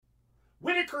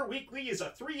Whittaker Weekly is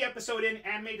a 3-episode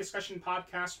anime discussion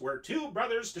podcast where two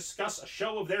brothers discuss a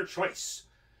show of their choice.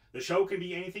 The show can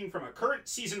be anything from a current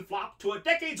season flop to a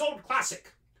decades-old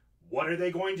classic. What are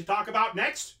they going to talk about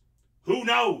next? Who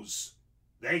knows?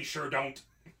 They sure don't.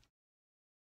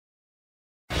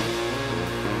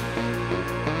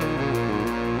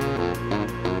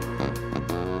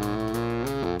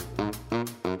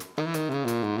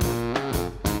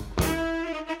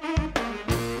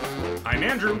 I'm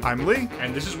Andrew. I'm Lee.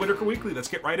 And this is Whittaker Weekly. Let's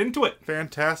get right into it.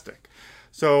 Fantastic.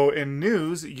 So, in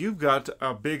news, you've got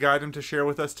a big item to share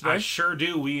with us today. I sure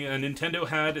do. Nintendo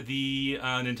had the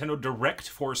Nintendo Direct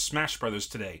for Smash Brothers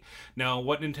today. Now,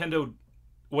 what a Nintendo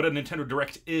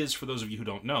Direct is, for those of you who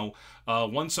don't know,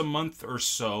 once a month or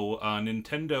so,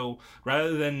 Nintendo,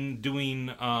 rather than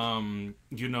doing,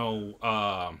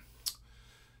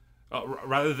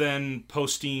 rather than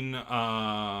posting,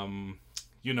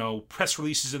 press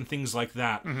releases and things like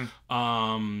that,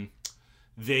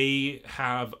 they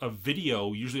have a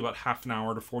video, usually about half an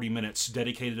hour to 40 minutes,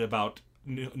 dedicated about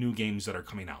new games that are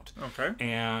coming out. Okay.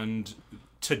 And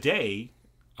today,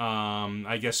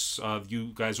 I guess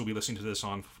you guys will be listening to this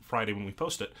on Friday when we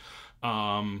post it.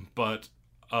 But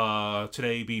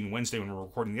today being Wednesday when we're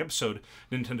recording the episode,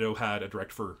 Nintendo had a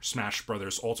Direct for Smash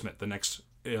Brothers Ultimate, the next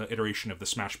iteration of the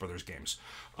Smash Brothers games.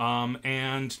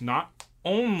 And not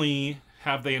only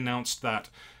have they announced that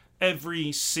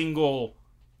every single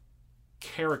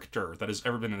character that has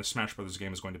ever been in a Smash Brothers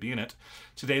game is going to be in it,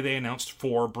 today they announced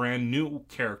 4 brand new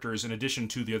characters in addition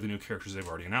to the other new characters they've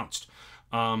already announced.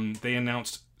 They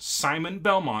announced Simon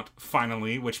Belmont,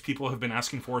 finally, which people have been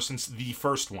asking for since the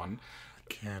first one.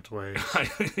 Can't wait.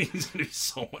 He's going to be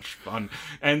so much fun.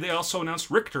 And they also announced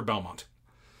Richter Belmont.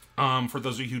 For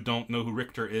those of you who don't know who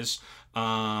Richter is,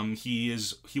 he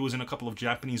was in a couple of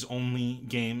Japanese-only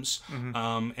games,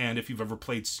 and if you've ever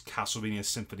played Castlevania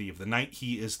Symphony of the Night,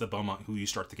 he is the Belmont who you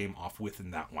start the game off with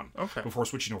in that one, before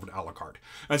switching over to Alucard.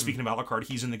 And speaking of Alucard,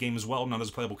 he's in the game as well, not as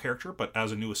a playable character, but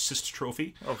as a new assist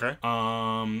trophy. Okay.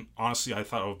 Honestly, I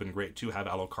thought it would have been great to have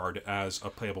Alucard as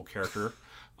a playable character.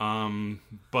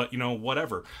 But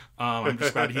whatever. I'm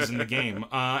just glad he's in the game.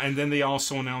 And then they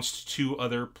also announced 2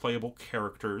 other playable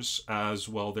characters as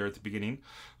well there at the beginning.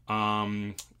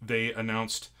 They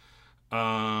announced,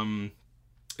 it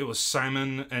was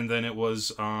Simon, and then it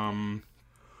was, Simon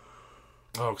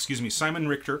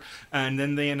Richter, and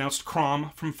then they announced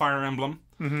Chrom from Fire Emblem,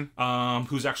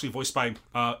 who's actually voiced by,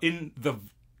 in the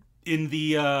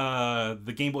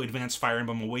Game Boy Advance Fire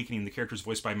Emblem Awakening, the character is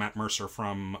voiced by Matt Mercer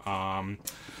from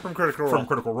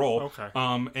Critical Role. Okay.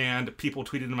 And people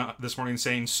tweeted him out this morning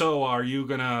saying, So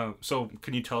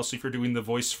can you tell us if you're doing the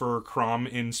voice for Chrom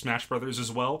in Smash Brothers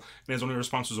as well? And his only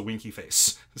response was a winky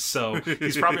face. So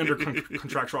he's probably under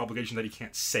contractual obligation that he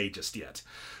can't say just yet.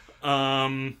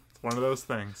 One of those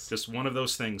things. Just one of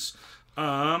those things.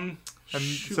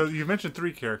 So you mentioned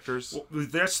 3 characters. Well,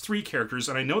 that's 3 characters,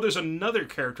 and I know there's another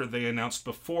character they announced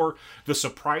before the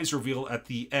surprise reveal at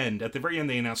the end. At the very end,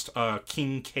 they announced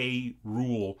King K.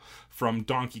 Rool from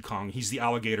Donkey Kong. He's the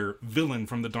alligator villain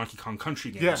from the Donkey Kong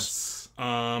Country games. Yes.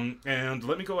 And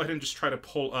let me go ahead and just try to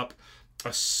pull up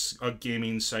a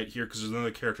gaming site here, because there's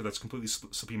another character that's completely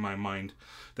slipping my mind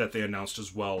that they announced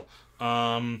as well.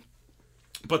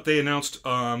 But they announced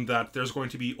that there's going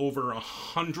to be over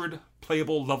 100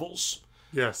 playable levels.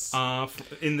 Yes.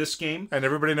 In this game. And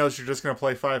everybody knows you're just going to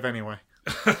play 5 anyway.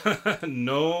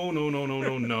 No.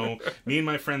 Me and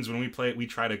my friends, when we play it, we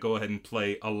try to go ahead and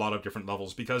play a lot of different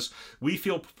levels, because we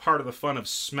feel part of the fun of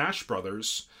Smash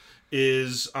Brothers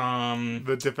is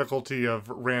the difficulty of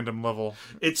random level.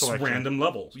 It's selection. Random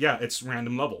level. Yeah, it's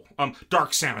random level.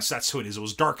 Dark Samus, that's who it is. It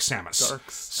was Dark Samus. Dark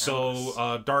Samus.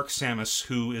 So Dark Samus,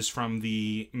 who is from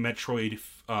the Metroid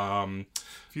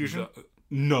Fusion.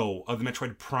 The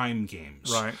Metroid Prime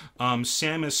games. Right.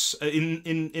 Samus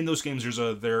in those games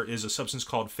there is a substance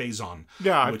called Phazon.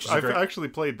 Yeah, I've actually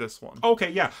played this one. Okay,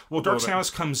 yeah. Well, Dark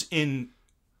Samus comes in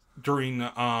during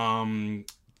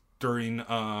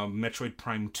Metroid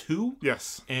Prime 2.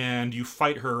 Yes. And you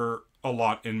fight her a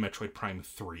lot in Metroid Prime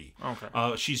 3.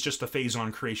 Okay. She's just a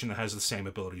Phazon creation that has the same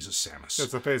abilities as Samus.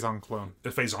 It's a Phazon clone. The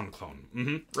Phazon clone.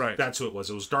 Mm-hmm. Right. That's who it was.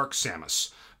 It was Dark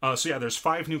Samus. So yeah, there's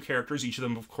 5 new characters. Each of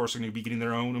them, of course, are going to be getting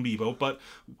their own amiibo, but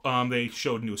they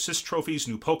showed new assist trophies,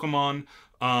 new Pokemon.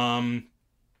 But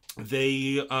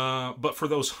for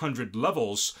those 100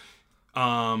 levels,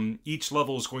 each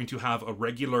level is going to have a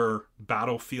regular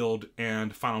battlefield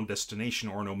and Final Destination,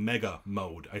 or an Omega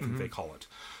mode, I think they call it.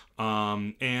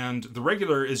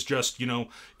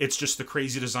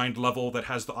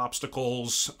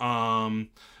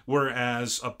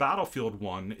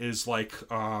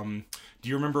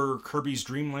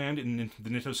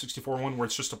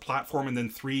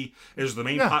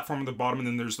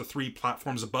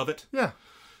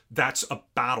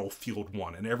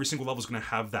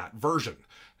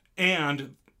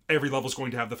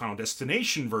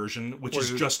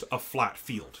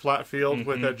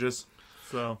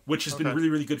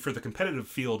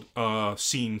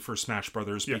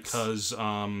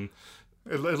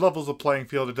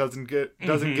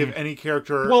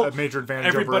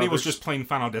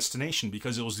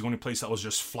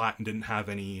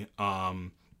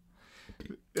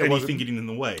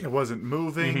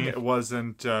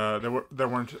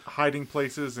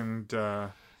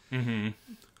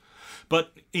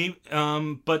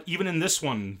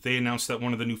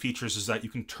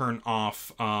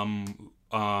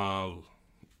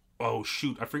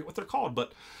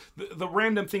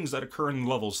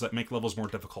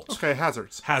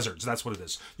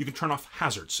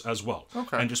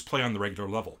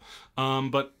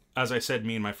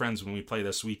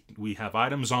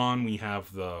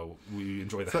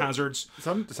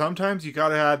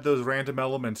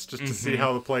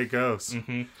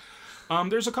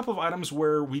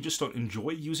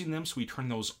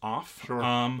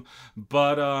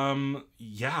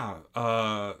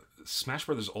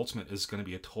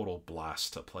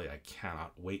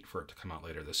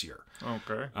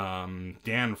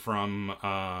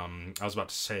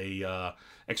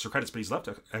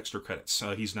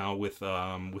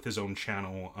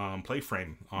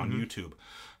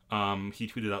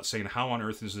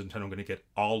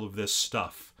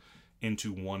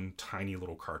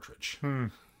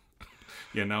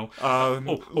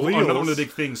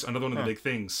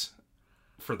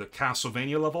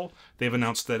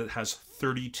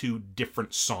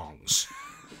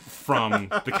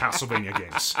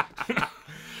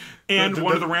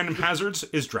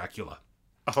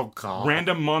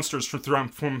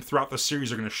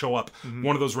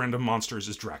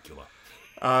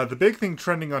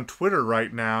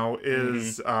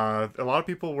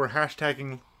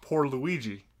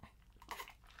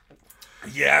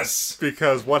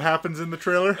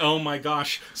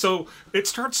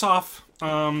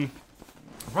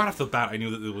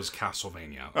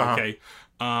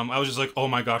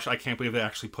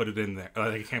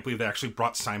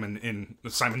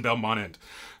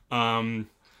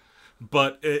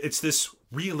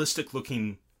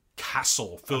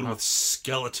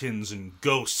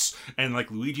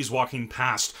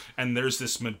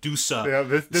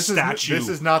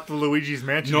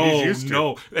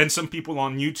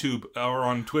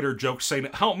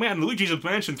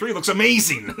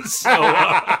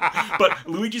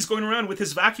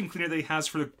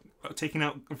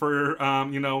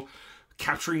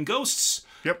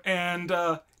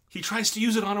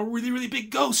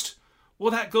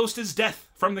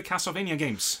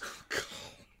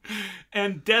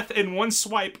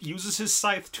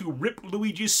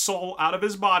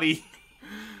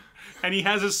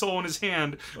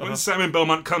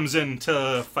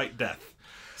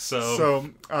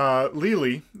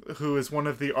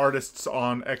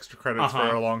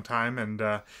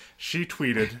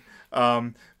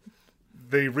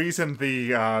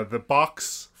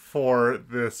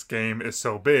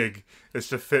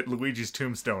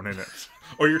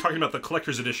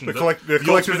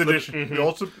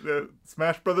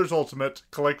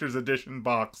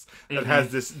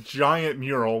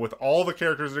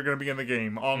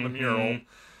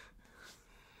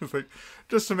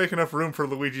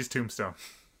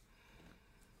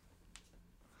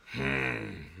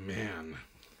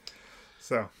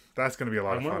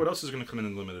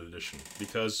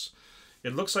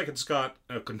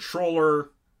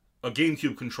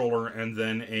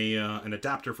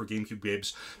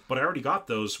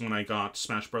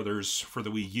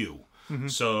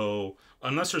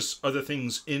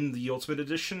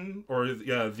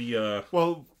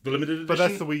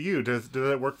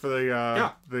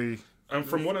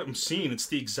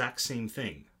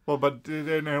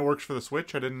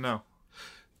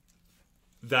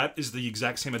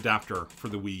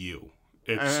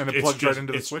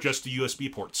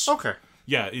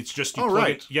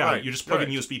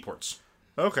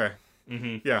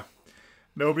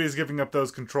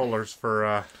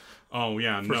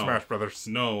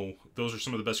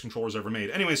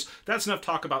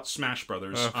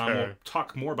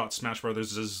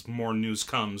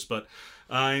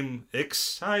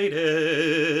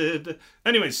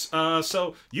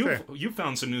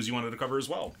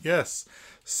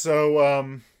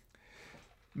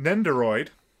 Nendoroid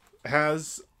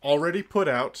has already put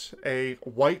out a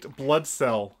white blood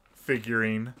cell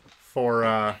figurine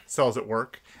for Cells at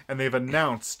Work, and they've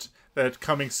announced that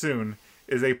coming soon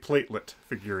is a platelet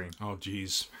figurine. Oh,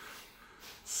 geez.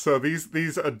 So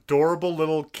these adorable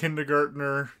little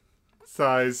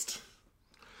kindergartner-sized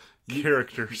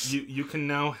characters. You can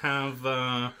now have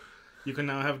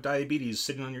diabetes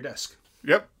sitting on your desk.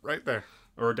 Yep, right there.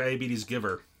 Or a diabetes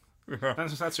giver.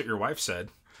 That's what your wife said.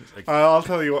 Like, I'll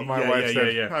tell you what my wife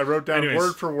said. Yeah. I wrote down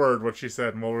word for word what she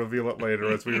said, and we'll reveal it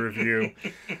later as we review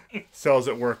Cells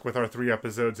at Work with our 3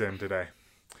 episodes in today.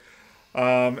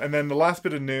 And then the last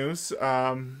bit of news,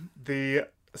 the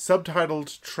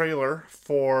subtitled trailer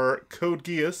for Code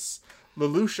Geass,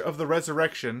 Lelouch of the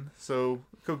Resurrection, so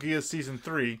Code Geass Season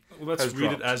 3, let's read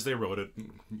dropped. it as they wrote it.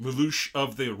 Lelouch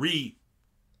of the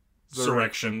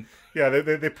Resurrection. Yeah,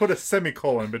 they put a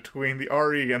semicolon between the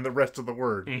RE and the rest of the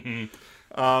word.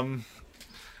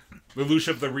 Lelouch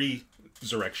of the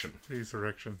Resurrection.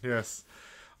 Resurrection, yes.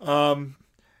 Okay,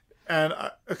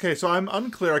 so I'm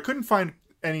unclear. I couldn't find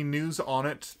any news on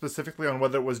it, specifically on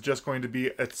whether it was just going to be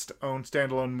its own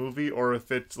standalone movie or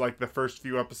if it's like the first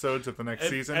few episodes of the next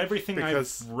season. Everything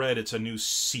I've read, it's a new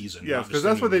season. Yes, because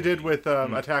that's what they did with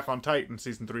Attack on Titan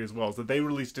Season 3 as well, is that they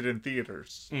released it in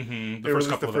theaters. Mm-hmm. They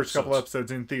released the first couple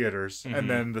episodes in theaters, and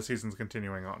then the season's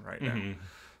continuing on right now.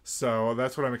 So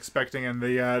that's what I'm expecting, and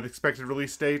the expected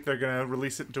release date, they're going to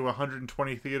release it into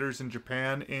 120 theaters in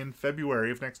Japan in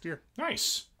February of next year.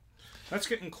 Nice. That's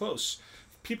getting close.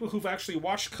 People who've actually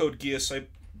watched Code Geass,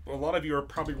 a lot of you are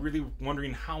probably really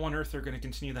wondering how on earth they're going to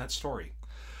continue that story.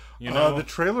 You know? The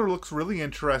trailer looks really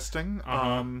interesting.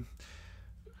 And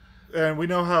we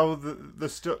know how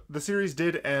the series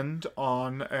did end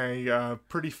on a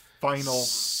pretty final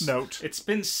note. It's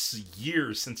been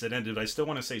years since it ended. I still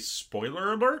want to say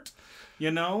spoiler alert. You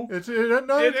know, it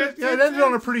ended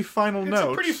on a pretty final note.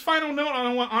 It's a pretty final note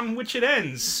on which it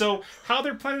ends. So how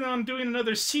they're planning on doing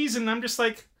another season, I'm just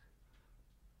like,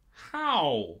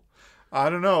 how? I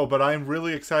don't know, but I'm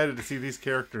really excited to see these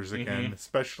characters again,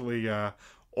 especially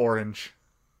Orange.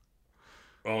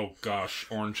 Oh gosh,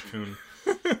 Orange Coon.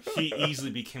 He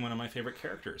easily became one of my favorite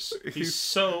characters. He's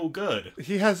so good.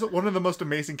 He has one of the most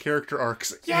amazing character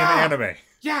arcs in anime.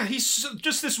 Yeah, he's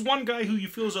just this one guy who you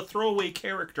feel is a throwaway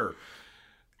character.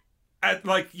 That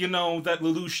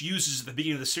Lelouch uses at the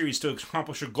beginning of the series to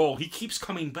accomplish a goal. He keeps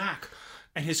coming back.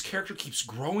 And his character keeps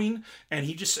growing, and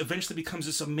he just eventually becomes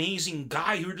this amazing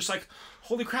guy who you're just like,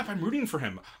 holy crap, I'm rooting for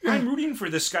him. Yeah. I'm rooting for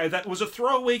this guy that was a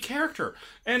throwaway character.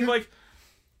 And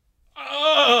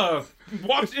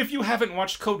if you haven't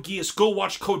watched Code Geass, go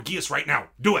watch Code Geass right now.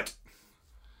 Do it.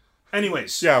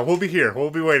 Anyways. Yeah, we'll be here. We'll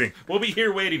be waiting. We'll be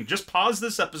here waiting. Just pause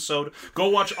this episode, go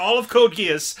watch all of Code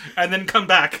Geass, and then come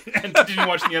back and continue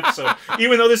watching the episode.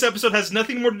 Even though this episode has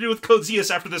nothing more to do with Code Geass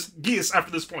after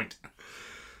this point.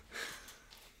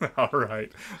 All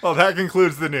right. Well, that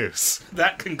concludes the news.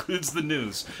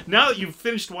 Now that you've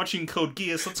finished watching Code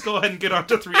Geass, let's go ahead and get on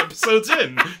to 3 episodes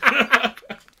in.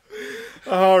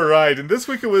 All right. And this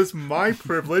week it was my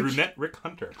privilege. Brunette Rick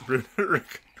Hunter.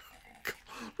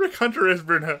 Rick Hunter is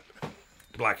brunette.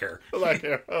 Black hair.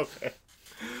 Okay.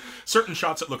 Certain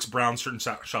shots it looks brown, certain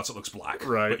shots it looks black.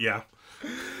 Right. But yeah.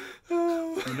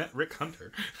 Brunette Rick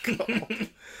Hunter.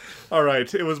 All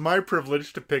right, it was my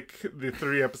privilege to pick the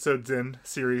 3 episodes in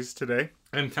series today.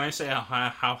 And can I say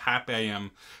how happy I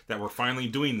am that we're finally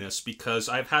doing this, because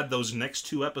I've had those next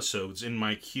 2 episodes in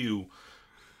my queue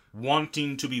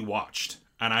wanting to be watched,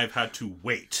 and I've had to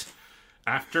wait.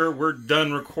 After we're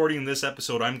done recording this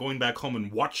episode, I'm going back home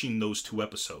and watching those 2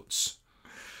 episodes.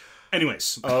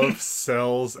 Anyways. Of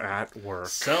Cells at Work.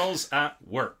 Cells at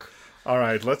Work. All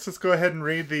right, let's just go ahead and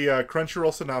read the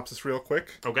Crunchyroll synopsis real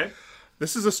quick. Okay.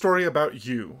 This is a story about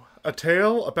you, a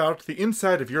tale about the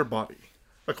inside of your body.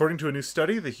 According to a new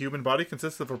study, the human body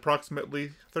consists of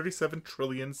approximately 37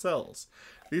 trillion cells.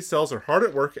 These cells are hard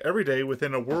at work every day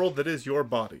within a world that is your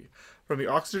body. From the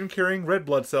oxygen-carrying red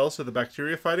blood cells to the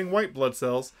bacteria-fighting white blood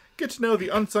cells, get to know the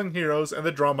unsung heroes and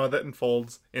the drama that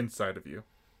unfolds inside of you.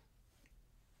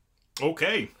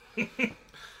 Okay.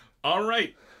 All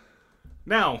right.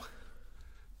 Now,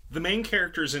 the main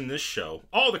characters in this show,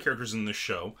 all the characters in this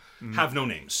show, have no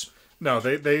names. No,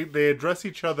 they address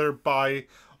each other by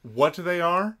what they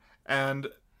are, and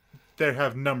they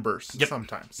have numbers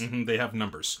sometimes. Mm-hmm, they have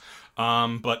numbers.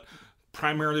 But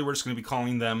primarily we're just going to be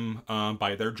calling them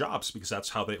by their jobs, because that's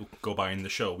how they go by in the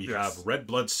show. We have red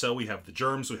blood cell, we have the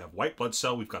germs, we have white blood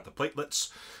cell, we've got the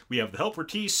platelets, we have the helper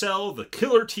T cell, the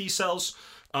killer T cells,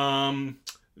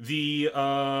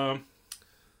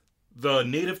 the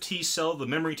native T cell, the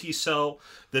memory T cell,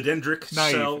 the dendritic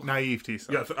cell. Naive T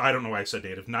cell. Yeah, I don't know why I said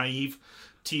native. Naive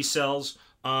T cells.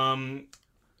 The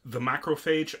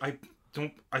macrophage. I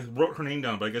wrote her name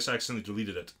down, but I guess I accidentally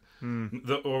deleted it.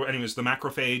 Anyways, the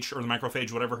macrophage or the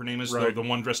macrophage, whatever her name is, Right. the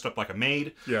one dressed up like a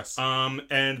maid. Yes.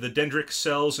 And the dendritic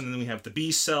cells, and then we have the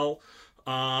B cell.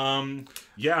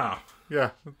 Yeah.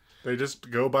 Yeah. They just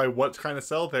go by what kind of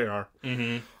cell they are.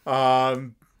 Mm-hmm.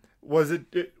 Was it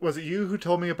you who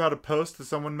told me about a post that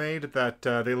someone made that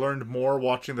they learned more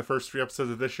watching the first 3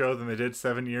 episodes of this show than they did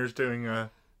 7 years doing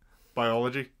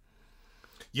biology?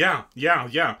 Yeah.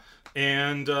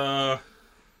 And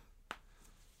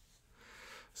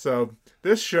so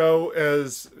this show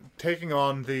is taking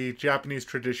on the Japanese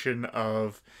tradition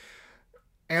of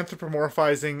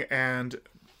anthropomorphizing and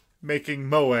making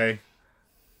moe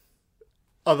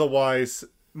otherwise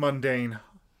mundane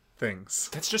things.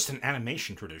 that's just an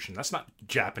animation tradition. That's not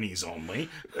Japanese only.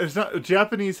 It's not.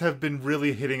 Japanese have been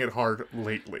really hitting it hard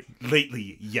lately,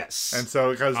 Lately, yes. and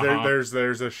so because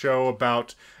there's a show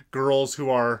about girls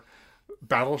who are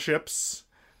battleships,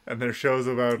 and there's shows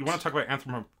about you want to talk about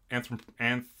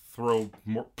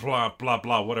blah blah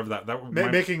blah, whatever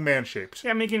that making man shaped.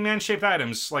 yeah, making man-shaped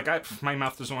items. Like my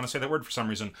mouth doesn't want to say that word for some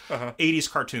reason. 80s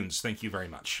cartoons. Thank you very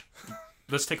much.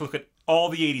 Let's take a look at all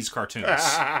the 80s cartoons.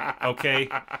 Okay.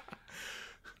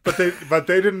 But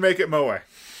they didn't make it moe.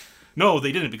 No,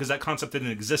 they didn't, because that concept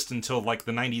didn't exist until like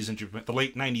the 90s in Japan, the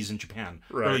late 90s in Japan,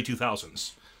 Right. early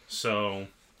 2000s. So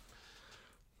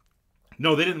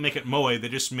no, they didn't make it moe. They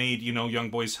just made, young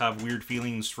boys have weird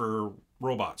feelings for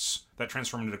robots that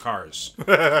transform into cars.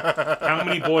 How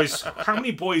many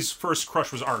boys' first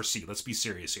crush was RC? Let's be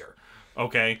serious here.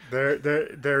 Okay?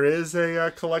 There is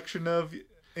a collection of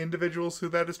individuals who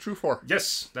that is true for.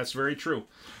 Yes, that's very true.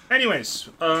 Anyways,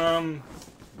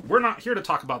 we're not here to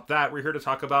talk about that. We're here to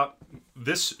talk about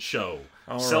this show,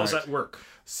 Cells right. at Work.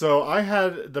 So I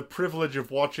had the privilege of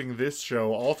watching this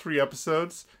show, all 3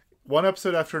 episodes, one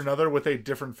episode after another with a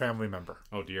different family member.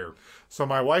 Oh dear. So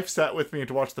my wife sat with me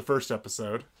to watch the first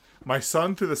episode, my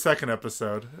son through the second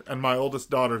episode, and my oldest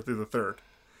daughter through the third.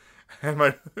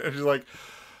 And she's like,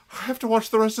 I have to watch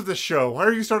the rest of this show. Why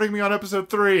are you starting me on episode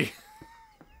 3?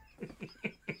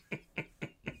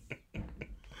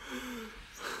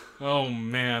 Oh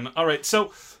man. All right. So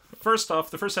first off,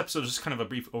 the first episode is just kind of a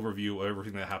brief overview of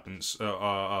everything that happens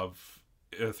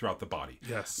throughout the body.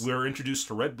 Yes. We're introduced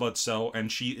to Red Blood Cell,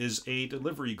 and she is a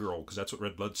delivery girl, because that's what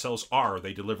red blood cells are.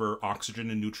 They deliver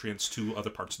oxygen and nutrients to other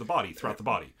parts of the body, throughout the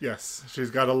body. Yes. She's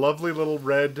got a lovely little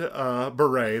red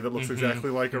beret that looks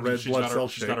exactly like a red blood cell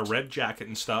She's got a red jacket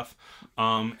and stuff.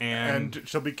 And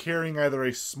she'll be carrying either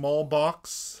a small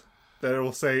box that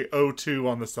will say O2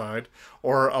 on the side,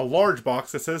 or a large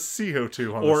box that says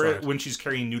CO2 on the side. Or when she's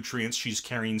carrying nutrients, she's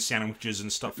carrying sandwiches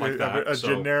and stuff like that. A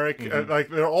generic, like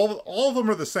they're all of them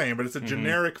are the same, but it's a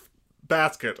generic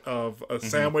basket of a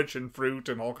sandwich and fruit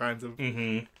and all kinds of.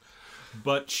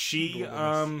 But she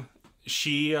has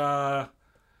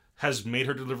made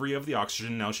her delivery of the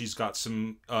oxygen. Now she's got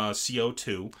some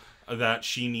CO2 that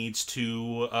she needs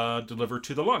to deliver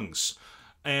to the lungs.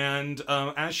 And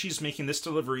as she's making this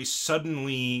delivery,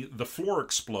 suddenly the floor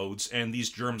explodes and these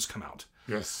germs come out.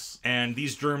 Yes. And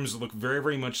these germs look very,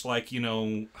 very much like,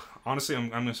 honestly, I'm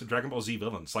going to say Dragon Ball Z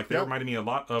villains. Like, they reminded me a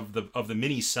lot of the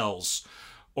mini cells,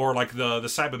 or like the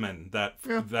Cybermen that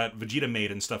Vegeta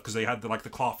made and stuff, because they had the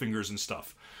claw fingers and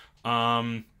stuff.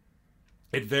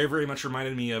 It very, very much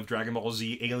reminded me of Dragon Ball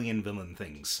Z alien villain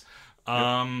things.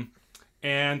 And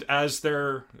as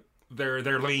they're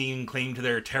laying claim to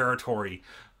their territory,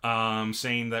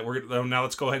 saying that now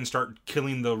let's go ahead and start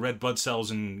killing the red blood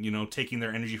cells and taking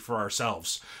their energy for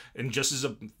ourselves. And just as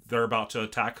they're about to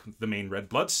attack the main red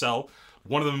blood cell,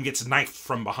 one of them gets knifed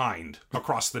from behind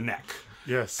across the neck.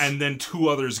 Yes. And then 2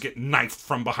 others get knifed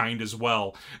from behind as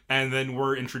well. And then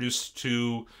we're introduced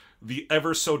to the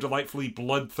ever so delightfully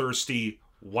bloodthirsty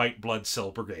white blood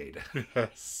cell brigade.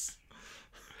 Yes.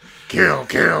 Kill,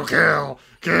 kill, kill,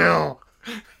 kill.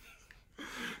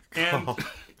 And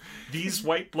these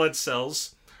white blood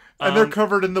cells, and they're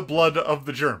covered in the blood of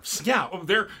the germs. Yeah,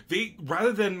 they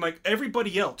rather than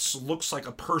everybody else looks like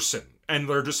a person, and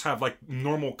they just have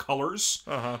normal colors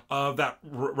that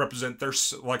represent their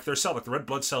cell. Like the red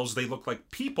blood cells, they look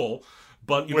like people,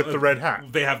 but with the red hat.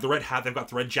 They have the red hat. They've got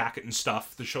the red jacket and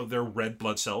stuff to show they're red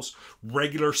blood cells.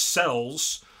 Regular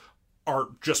cells are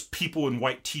just people in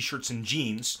white t-shirts and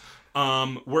jeans.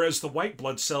 Whereas the white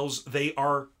blood cells, they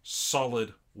are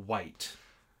solid white.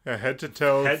 Yeah, head to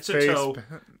toe,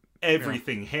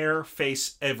 everything. Hair,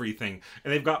 face, everything.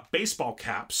 And they've got baseball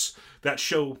caps that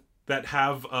show that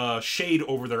have shade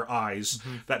over their eyes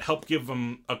that help give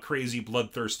them a crazy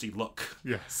bloodthirsty look.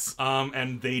 Yes.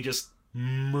 And they just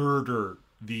murder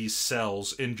these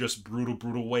cells in just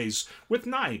brutal ways with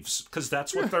knives, because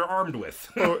that's what they're armed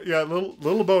with. Oh yeah,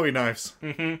 little Bowie knives.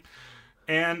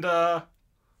 And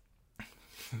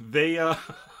they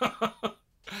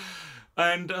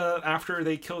and after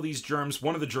they kill these germs,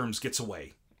 one of the germs gets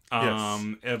away.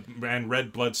 And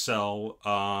Red Blood Cell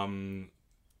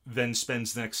then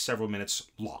spends the next several minutes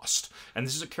lost. And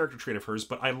this is a character trait of hers,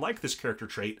 but I like this character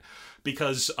trait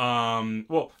because,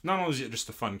 well, not only is it just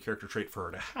a fun character trait for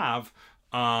her to have,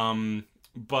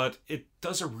 but it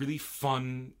does a really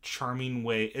fun, charming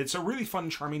way. It's a really fun,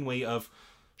 charming way of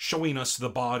showing us the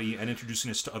body and introducing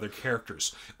us to other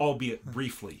characters, albeit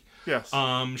briefly. Yes.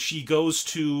 She goes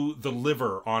to the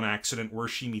liver on accident, where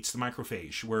she meets the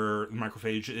macrophage, where the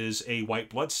macrophage is a white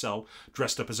blood cell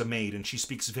dressed up as a maid, and she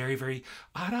speaks very, very,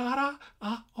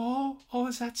 oh,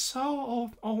 is that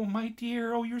so? Oh, my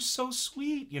dear, oh, you're so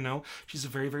sweet, you know? She's a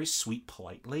very, very sweet,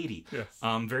 polite lady. Yes.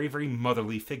 Very, very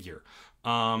motherly figure.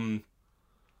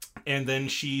 And then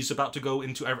she's about to go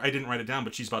into, I didn't write it down,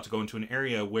 but she's about to go into an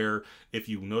area where, if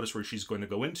you notice where she's going to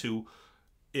go into,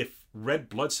 if red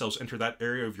blood cells enter that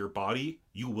area of your body,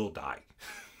 you will die.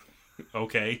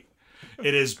 Okay?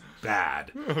 It is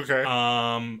bad. Okay.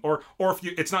 Or if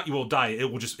you, it's not you will die,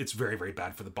 it's very, very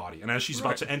bad for the body. And as she's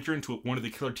about to enter into it, one of the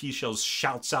killer T-shells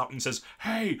shouts out and says,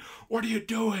 "Hey, what are you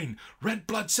doing? Red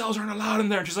blood cells aren't allowed in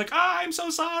there." And she's like, "I'm so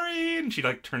sorry." And she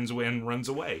turns away and runs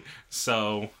away.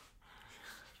 So...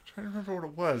 I'm trying to remember what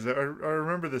it was. I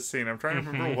remember this scene. I'm trying to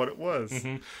remember what it was.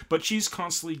 But she's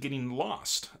constantly getting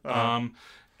lost.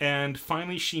 And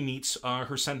finally she meets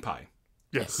her senpai.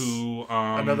 Yes. Who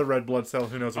another red blood cell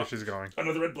who knows where she's going.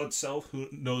 Another red blood cell who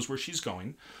knows where she's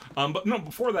going. But no,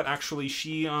 before that, actually,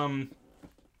 she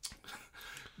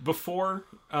before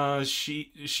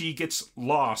she gets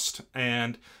lost,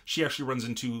 and she actually runs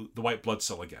into the white blood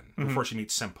cell again before she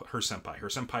meets her senpai. Her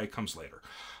senpai comes later.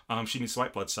 She meets the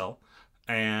white blood cell,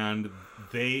 and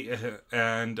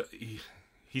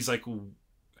he's like,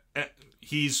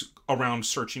 he's around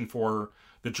searching for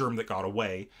the germ that got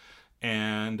away,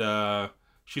 and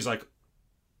she's like,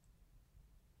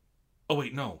 oh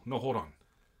wait, no, hold on.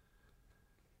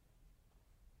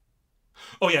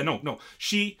 Oh yeah, no.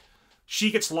 She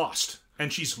gets lost,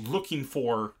 and she's looking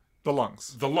for the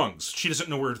lungs. She doesn't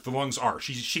know where the lungs are.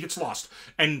 She gets lost,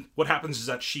 and what happens is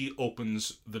that she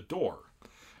opens the door.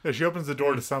 Yeah, she opens the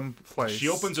door to some place. She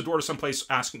opens the door to some place,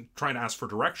 trying to ask for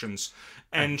directions,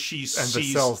 and she sees the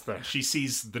cells there. She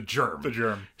sees the germ. The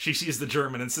germ. She sees the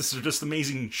germ, and it's this just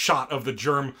amazing shot of the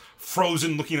germ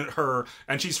frozen looking at her,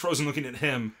 and she's frozen looking at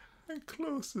him. And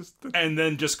closes and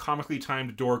then just comically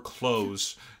timed door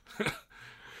close.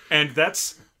 And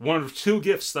that's one of two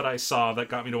gifs that I saw that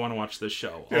got me to want to watch this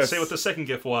show. I'll say what the second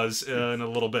gif was in a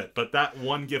little bit, but that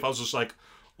one gif, I was just like,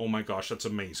 oh my gosh, that's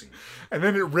amazing. And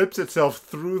then it rips itself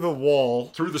through the wall.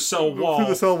 Through the cell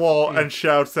wall. And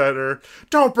shouts at her,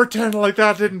 "Don't pretend like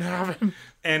that didn't happen."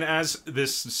 And as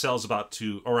this germ's about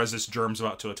to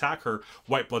attack her,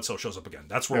 white blood cell shows up again.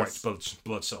 That's where white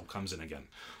blood cell comes in again.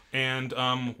 And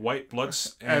white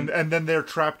bloods... And then they're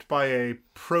trapped by a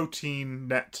protein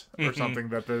net or something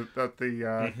that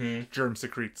the germ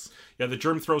secretes. Yeah, the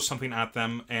germ throws something at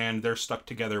them, and they're stuck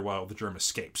together while the germ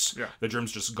escapes. Yeah. The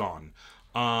germ's just gone.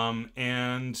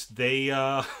 And they,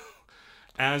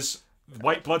 as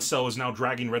white blood cell is now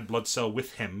dragging red blood cell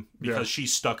with him because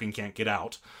she's stuck and can't get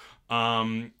out.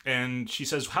 And she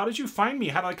says, "How did you find me?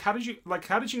 How did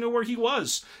you know where he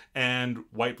was?" And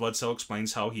white blood cell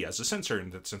explains how he has a sensor,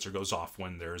 and that sensor goes off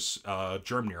when there's a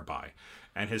germ nearby.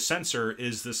 And his sensor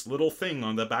is this little thing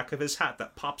on the back of his hat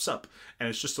that pops up, and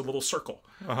it's just a little circle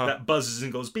that buzzes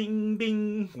and goes bing,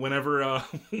 bing whenever a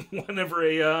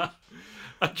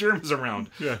germ is around.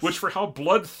 Yes. Which, for how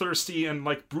bloodthirsty and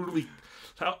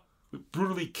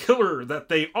brutally killer that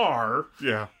they are,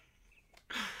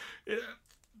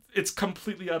 it's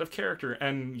completely out of character,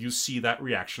 and you see that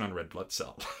reaction on red blood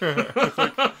cell.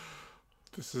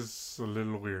 This is a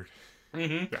little weird.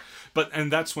 Yeah.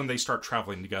 And that's when they start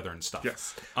traveling together and stuff.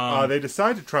 Yes. They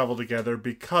decide to travel together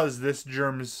because this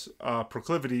germ's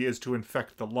proclivity is to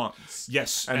infect the lungs.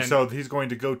 Yes. And so he's going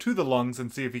to go to the lungs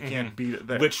and see if he can't beat it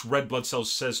there. Which red blood cell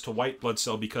says to white blood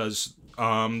cell, because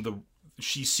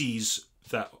she sees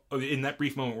that in that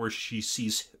brief moment where she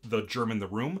sees the germ in the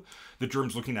room, the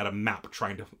germ's looking at a map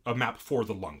for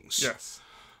the lungs. Yes.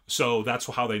 So that's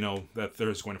how they know that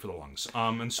they're going for the lungs.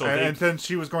 And then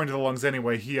she was going to the lungs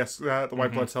anyway. The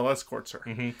white blood cell escorts her.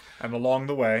 And along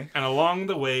the way,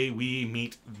 we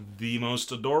meet the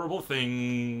most adorable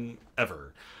thing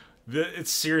ever.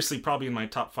 It's seriously probably in my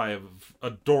top 5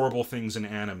 adorable things in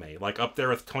anime. Like up there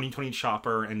with 2020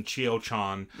 Chopper and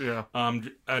Chio-chan. Yeah.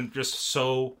 And just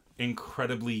so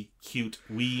incredibly cute.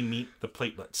 We meet the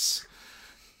platelets.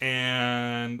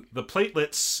 And the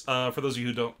platelets, for those of you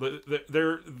who don't,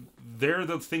 they're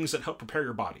the things that help prepare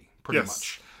your body, pretty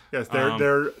much. Yes,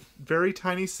 they're very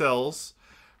tiny cells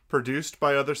produced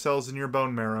by other cells in your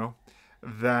bone marrow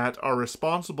that are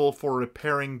responsible for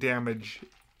repairing damage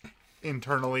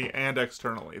internally and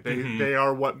externally. They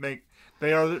are what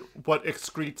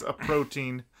excretes a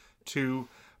protein to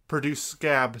produce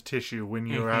scab tissue when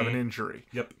you have an injury.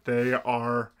 Yep. They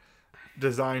are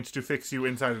designed to fix you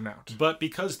inside and out. But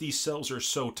because these cells are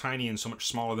so tiny and so much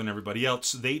smaller than everybody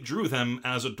else, they drew them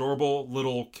as adorable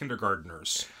little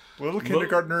kindergartners. Little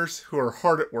kindergartners who are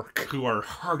hard at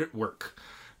work.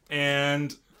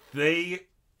 And they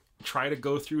try to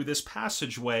go through this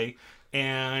passageway,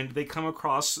 and they come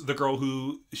across the girl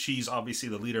who, she's obviously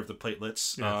the leader of the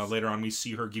platelets. Yes. Later on we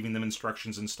see her giving them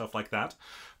instructions and stuff like that.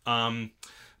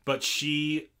 But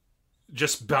she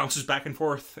just bounces back and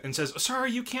forth and says,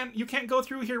 "Sorry, you can't go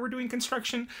through here. We're doing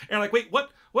construction." And like, "Wait,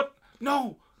 what?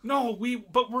 No,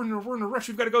 but we're in a rush.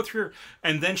 We've got to go through here."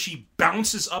 And then she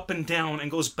bounces up and down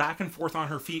and goes back and forth on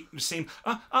her feet, saying,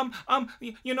 I'd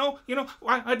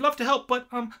love to help, but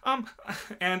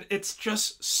and it's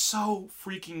just so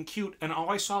freaking cute. And all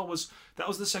I saw that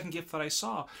was the second gift that I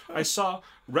saw. I saw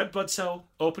Red Blood Cell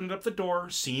opening up the door,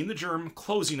 seeing the germ,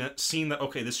 closing it, seeing that,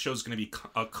 okay, this show's going to be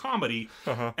a comedy,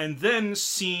 and then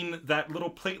seeing that little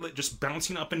platelet just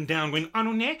bouncing up and down, going,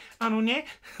 "Anone,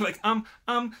 like,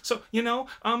 so,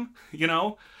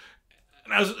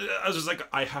 and I was just like,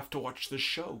 I have to watch this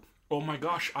show. Oh my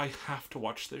gosh, I have to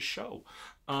watch this show.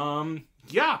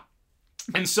 Yeah.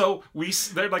 And so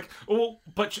they're like, oh,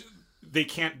 but they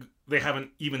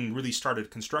haven't even really started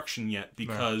construction yet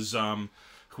because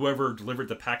whoever delivered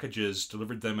the packages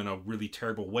delivered them in a really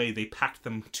terrible way. They packed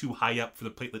them too high up for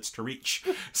the platelets to reach.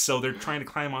 So they're trying to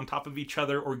climb on top of each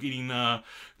other or getting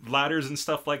ladders and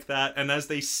stuff like that. And as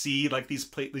they see like these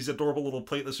adorable little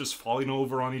platelets just falling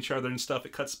over on each other and stuff,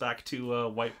 it cuts back to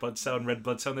white blood cell and red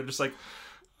blood cell. And they're just like,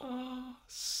 oh,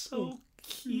 so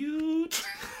cute.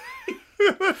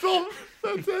 That's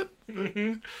it.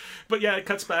 Mm-hmm. But yeah, it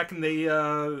cuts back and they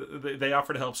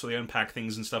offer to help, so they unpack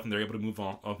things and stuff, and they're able to move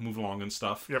along and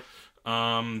stuff. Yep.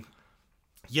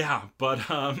 Yeah, but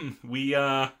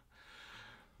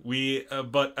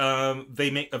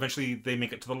eventually they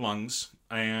make it to the lungs,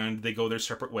 and they go their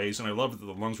separate ways. And I love that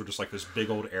the lungs were just like this big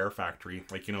old air factory.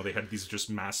 Like, they had these just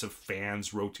massive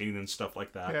fans rotating and stuff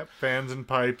like that. Yeah, fans and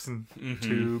pipes and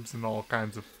tubes and all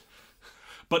kinds of.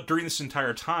 But during this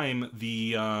entire time,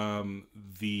 the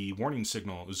warning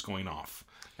signal is going off,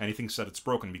 and he thinks that it's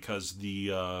broken because the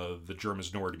germ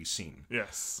is nowhere to be seen.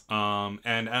 Yes.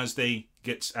 And as they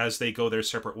go their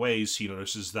separate ways, he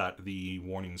notices that the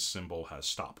warning symbol has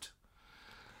stopped.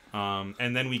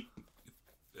 And then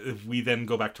we then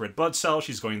go back to Red Blood Cell.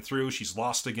 She's going through. She's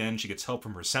lost again. She gets help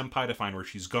from her senpai to find where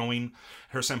she's going.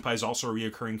 Her senpai is also a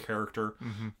reoccurring character.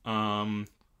 Mm-hmm.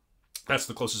 That's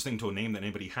the closest thing to a name that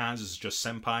anybody has is just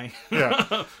Senpai.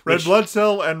 Yeah. Red Blood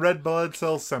Cell and Red Blood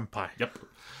Cell Senpai. Yep.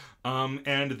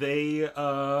 And they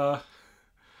oh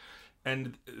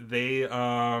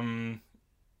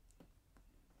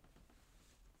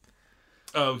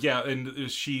yeah,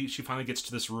 and she finally gets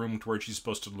to this room to where she's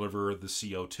supposed to deliver the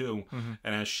CO2,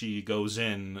 and as she goes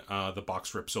in, the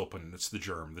box rips open. It's the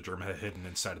germ. The germ had hidden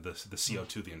inside of the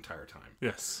CO2 the entire time.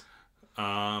 Yes.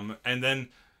 And then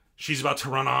she's about to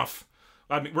run off.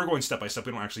 I mean, we're going step by step.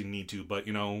 We don't actually need to, but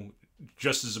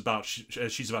just as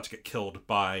she's about to get killed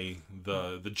by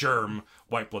the germ,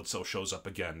 white blood cell shows up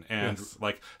again, and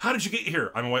like, how did you get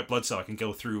here? I'm a white blood cell. I can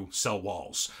go through cell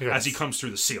walls. Yes. As he comes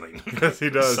through the ceiling. Yes, he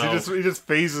does. So, he just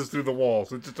phases through the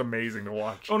walls. It's just amazing to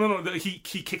watch. Oh no, he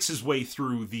kicks his way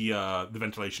through the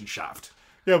ventilation shaft.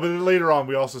 Yeah, but later on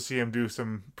we also see him do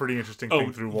some pretty interesting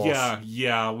things through walls.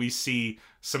 Yeah, we see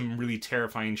some really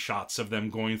terrifying shots of them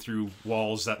going through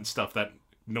walls and stuff that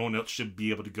no one else should be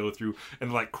able to go through,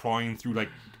 and like crawling through like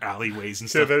alleyways and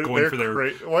stuff. Going for their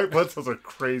white blood cells are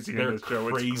crazy. They're in this show.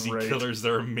 Crazy killers.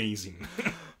 They're amazing.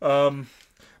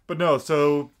 But no,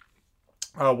 so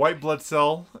white blood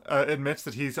cell admits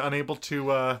that he's unable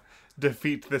to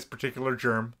defeat this particular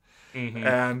germ,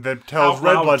 and then tells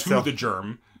red blood cell the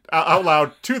germ. Out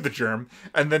loud to the germ,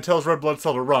 and then tells red blood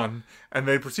cell to run, and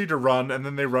they proceed to run, and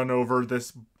then they run over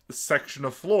this section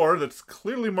of floor that's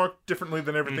clearly marked differently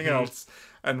than everything else,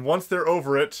 and once they're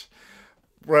over it,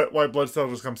 white blood cell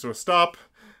just comes to a stop.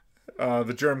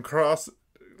 The germ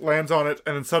lands on it,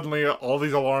 and then suddenly all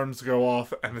these alarms go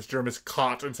off, and this germ is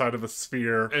caught inside of the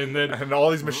sphere. And then all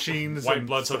these machines. White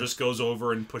Blood Cell just goes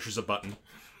over and pushes a button.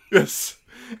 Yes.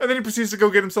 And then he proceeds to go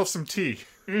get himself some tea.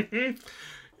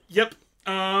 Yep.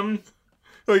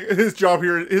 Like, his job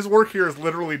here, his work here is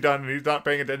literally done, and he's not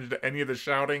paying attention to any of the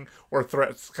shouting or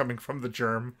threats coming from the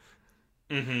germ.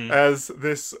 As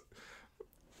this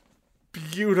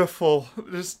beautiful,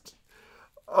 just...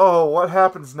 Oh, what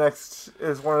happens next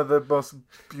is one of the most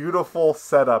beautiful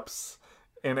setups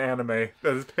in anime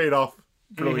that has paid off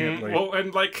brilliantly. Well,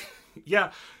 and like,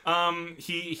 yeah,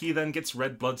 he then gets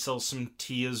Red Blood Cell some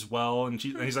tea as well, and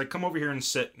he's like, come over here and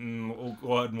sit, and we'll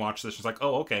go ahead and watch this. She's like,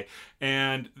 oh, okay.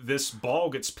 And this ball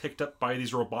gets picked up by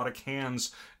these robotic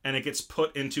hands, and it gets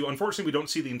put into, unfortunately we don't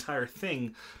see the entire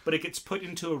thing, but it gets put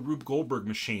into a Rube Goldberg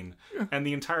machine. Yeah. And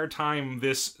the entire time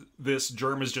this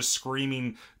germ is just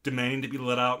screaming, demanding to be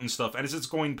let out and stuff. And as it's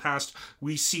going past,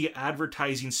 we see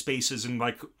advertising spaces and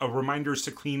like reminders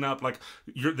to clean up, like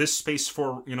this space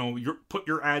for, put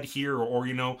your ad here, or,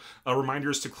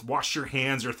 reminders to wash your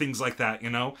hands or things like that,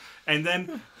 And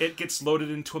then it gets loaded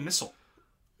into a missile.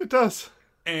 It does.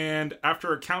 And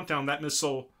after a countdown, that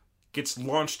missile gets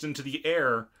launched into the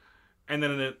air, and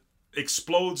then it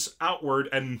explodes outward,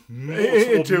 and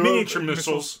multiple miniature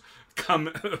missiles come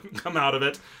out of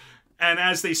it. And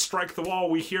as they strike the wall,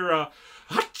 we hear a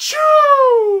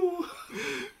achoo!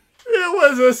 It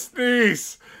was a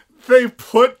sneeze. They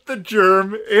put the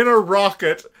germ in a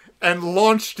rocket and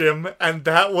launched him, and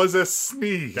that was a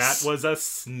sneeze. That was a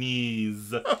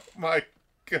sneeze. Oh my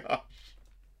gosh.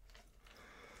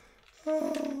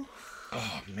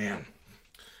 Oh man.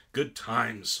 Good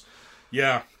times.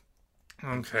 Yeah.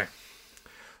 Okay.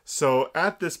 So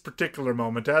at this particular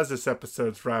moment, as this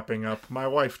episode's wrapping up, my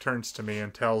wife turns to me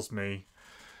and tells me,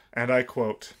 and I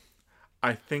quote,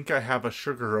 "I think I have a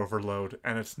sugar overload,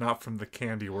 and it's not from the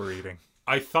candy we're eating."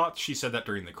 I thought she said that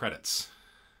during the credits.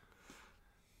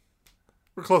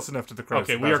 We're close enough to the credits.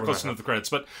 Okay, we are close enough to the credits.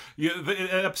 But the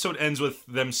episode ends with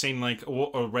them saying, like,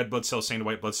 a Red Blood Cell saying to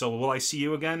White Blood Cell, "Will I see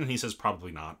you again?" And he says,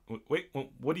 "Probably not." Wait,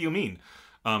 what do you mean?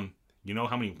 You know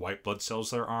how many White Blood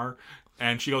Cells there are?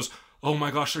 And she goes, "Oh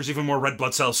my gosh, there's even more Red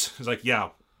Blood Cells." He's like, "Yeah,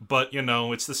 but,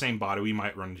 it's the same body. We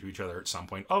might run into each other at some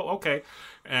point." "Oh, okay."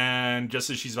 And just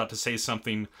as she's about to say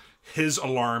something, his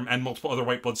alarm and multiple other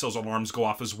White Blood Cells' alarms go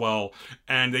off as well,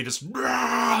 and they just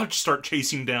start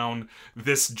chasing down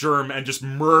this germ and just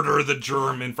murder the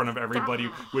germ in front of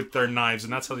everybody with their knives,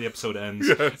 and that's how the episode ends.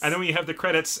 Yes. And then we have the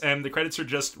credits, and the credits are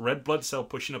just Red Blood Cell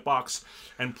pushing a box,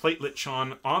 and Platelet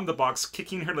Sean on the box,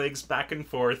 kicking her legs back and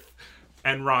forth,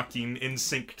 and rocking in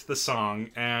sync to the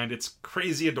song, and it's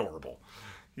crazy adorable.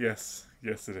 Yes.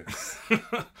 Yes, it is.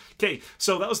 Okay,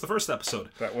 so that was the first episode.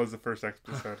 That was the first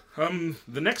episode.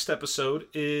 The next episode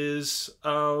is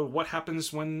what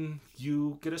happens when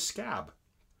you get a scab.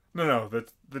 No,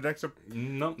 the next.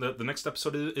 No, the next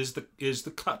episode is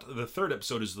the cut. The third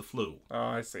episode is the flu. Oh,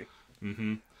 I see.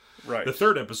 Mm-hmm. Right. The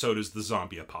third episode is the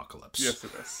zombie apocalypse. Yes,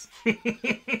 it is.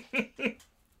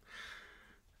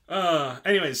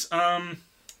 Anyways,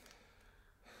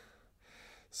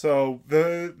 So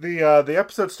the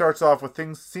episode starts off with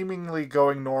things seemingly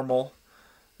going normal,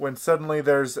 when suddenly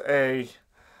there's a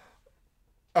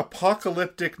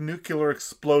apocalyptic nuclear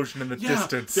explosion in the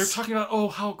distance. They're talking about, oh,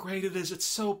 how great it is. It's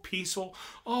so peaceful.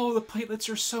 Oh, the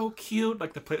platelets are so cute.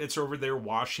 Like, the platelets are over there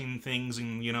washing things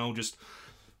and, just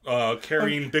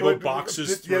carrying big old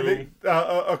boxes through.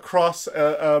 Across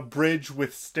a bridge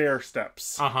with stair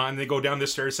steps. And they go down the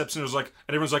stair steps, and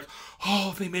everyone's like,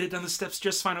 oh, they made it down the steps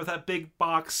just fine with that big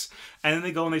box. And then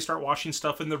they go and they start washing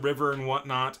stuff in the river and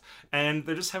whatnot, and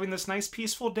they're just having this nice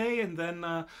peaceful day. And then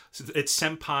it's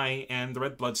Senpai and the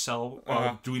Red Blood Cell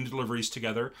doing deliveries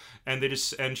together, and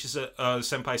she said,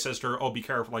 Senpai says to her, "Oh, be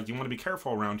careful! Like, you want to be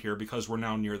careful around here because we're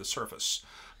now near the surface.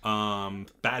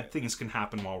 Bad things can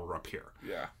happen while we're up here."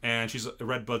 Yeah. And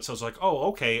Red Blood Cell's like, "Oh,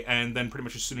 okay." And then pretty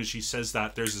much as soon as she says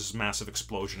that, there's this massive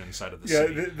explosion inside of the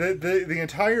city. The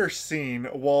entire scene,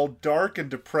 while dark and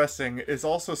depressing, is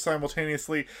also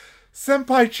simultaneously,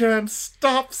 "Senpai-chan,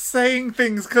 stop saying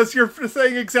things because you're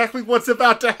saying exactly what's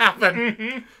about to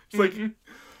happen." It's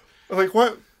like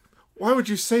what? Why would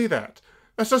you say that?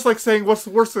 That's just like saying, "What's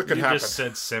the worst that could happen?" You just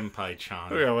said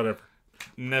Senpai-chan. Yeah, whatever.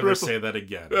 Never say that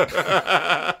again.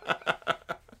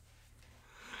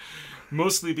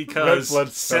 Mostly because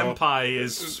Senpai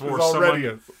is for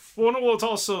someone.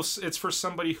 It's for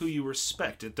somebody who you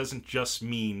respect. It doesn't just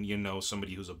mean,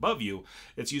 somebody who's above you.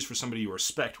 It's used for somebody you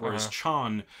respect. Whereas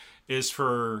Chan is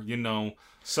for,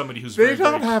 somebody who's very, very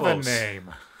close. They don't have a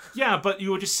name. Yeah, but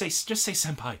you would just say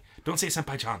Senpai. Don't say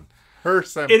Senpai-chan. her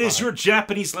senpai. It is your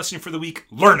Japanese lesson for the week.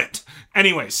 Learn it.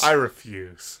 Anyways. I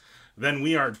refuse. Then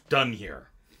we are done here.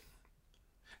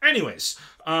 Anyways,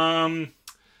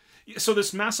 so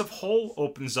this massive hole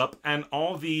opens up, and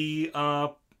all the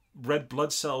red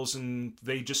blood cells, and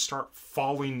they just start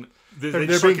falling. They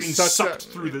just start getting sucked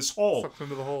through this hole. Sucked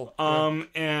into the hole.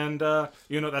 And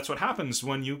that's what happens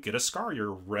when you get a scar.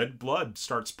 Your red blood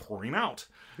starts pouring out.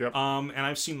 Yep. And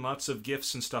I've seen lots of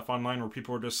GIFs and stuff online where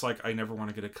people are just like, I never want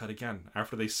to get a cut again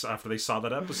after they saw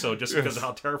that episode, just because of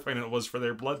how terrifying it was for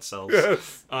their blood cells.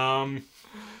 Yes.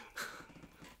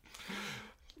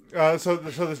 So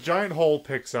this giant hole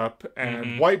picks up,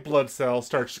 and white blood cell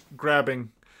starts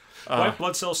grabbing. White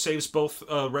blood cell saves both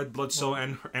red blood cell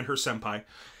and her senpai.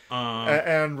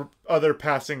 And other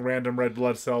passing random red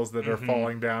blood cells that are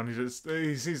falling down.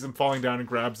 He sees them falling down and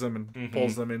grabs them and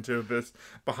pulls them into this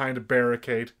behind a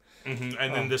barricade. And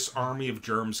then this army of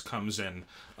germs comes in,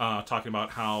 talking about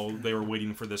how they were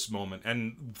waiting for this moment.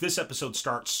 And this episode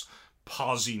starts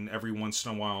pausing every once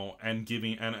in a while and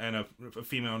giving and a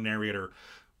female narrator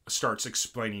starts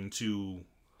explaining to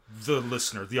the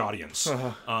listener, the audience,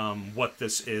 what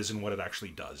this is and what it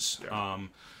actually does. Yeah.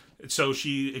 So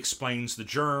she explains the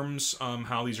germs,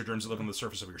 how these are germs that live on the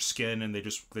surface of your skin, and they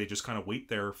just kind of wait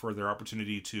there for their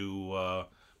opportunity to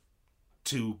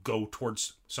go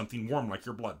towards something warm like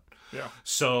your blood. Yeah.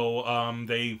 So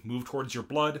they move towards your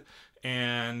blood,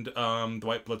 and the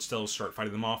white blood cells start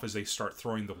fighting them off as they start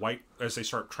trying to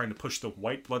push the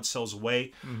white blood cells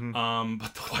away.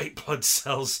 But the white blood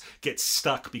cells get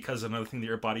stuck because another thing that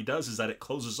your body does is that it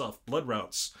closes off blood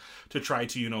routes to try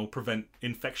to prevent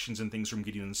infections and things from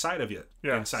getting inside of it.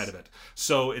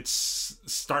 So it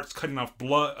starts cutting off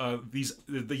blood.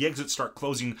 The exits start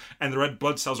closing, and the red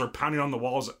blood cells are pounding on the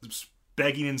walls,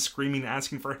 begging and screaming,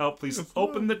 asking for help. Please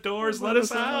open the doors, let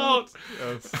us out.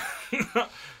 Yes.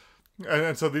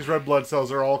 And so these red blood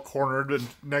cells are all cornered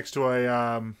next to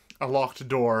a locked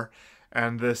door,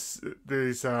 and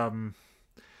these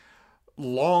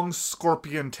long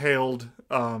scorpion-tailed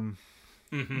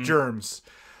germs.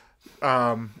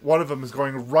 One of them is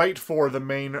going right for the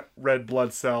main red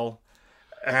blood cell,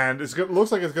 and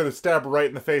looks like it's going to stab right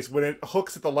in the face when it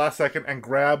hooks at the last second and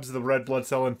grabs the red blood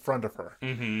cell in front of her.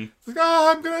 It's like,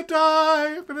 I'm going to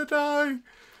die.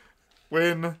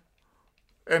 When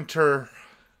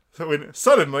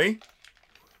suddenly,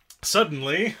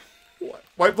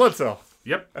 white blood cell.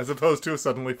 Yep. As opposed to a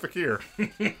suddenly fakir.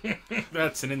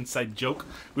 That's an inside joke.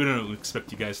 We don't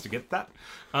expect you guys to get that.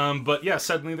 But yeah,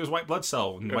 suddenly there's white blood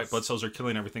cell, and white blood cells are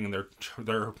killing everything, and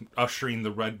they're ushering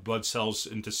the red blood cells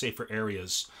into safer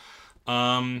areas.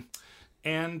 And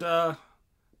the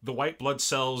white blood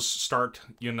cells start,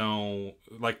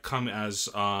 come as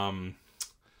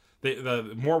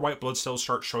the more white blood cells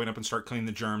start showing up and start killing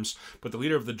the germs, but the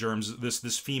leader of the germs,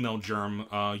 this female germ,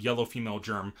 yellow female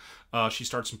germ, she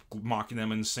starts mocking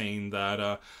them and saying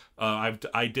that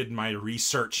I did my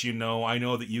research. I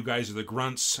know that you guys are the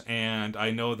grunts, and I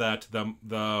know that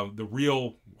the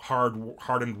real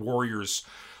hardened warriors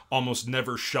almost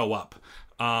never show up.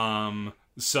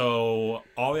 So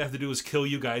all I have to do is kill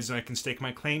you guys, and I can stake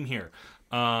my claim here.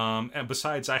 And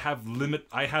besides, I have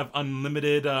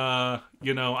unlimited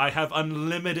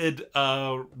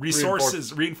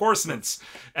resources, reinforcements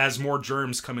as more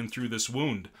germs come in through this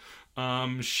wound.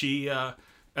 As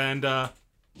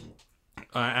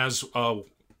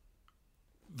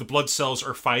the blood cells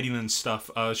are fighting and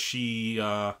stuff, as the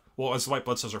white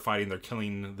blood cells are fighting, they're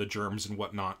killing the germs and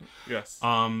whatnot. Yes.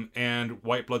 And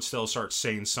white blood cells start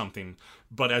saying something,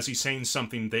 but as he's saying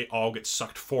something, they all get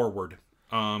sucked forward.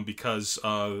 Because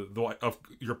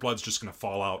your blood's just going to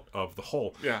fall out of the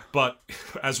hole. Yeah. But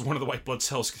as one of the white blood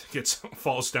cells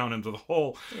falls down into the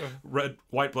hole,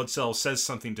 white blood cell says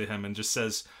something to him and just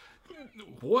says,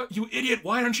 "What, you idiot,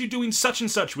 why aren't you doing such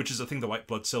and such?" Which is a thing the white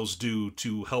blood cells do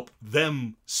to help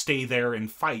them stay there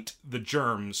and fight the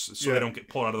germs so they don't get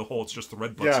pulled out of the hole. It's just the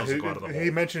red blood cells that go out of the hole.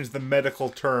 He mentions the medical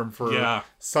term for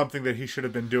something that he should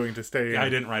have been doing to stay in. I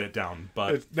didn't write it down,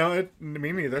 but...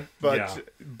 me neither.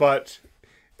 But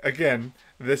again,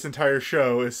 this entire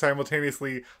show is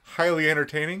simultaneously highly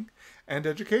entertaining and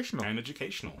educational.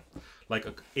 Like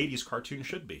a 80s cartoon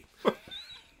should be.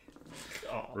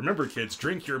 Remember, kids,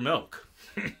 drink your milk.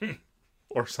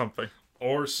 Or something.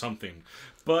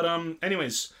 But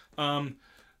anyways,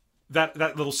 that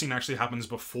little scene actually happens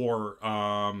before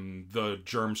the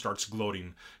germ starts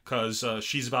gloating, because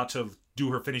she's about to do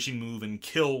her finishing move and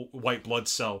kill white blood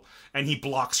cell, and he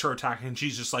blocks her attack, and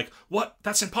she's just like, "What?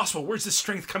 That's impossible. Where's this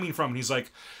strength coming from?" And he's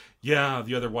like, "Yeah,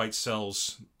 the other white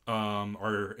cells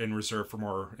are in reserve for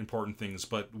more important things,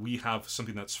 but we have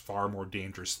something that's far more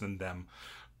dangerous than them."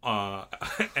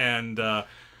 and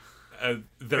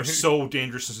they're so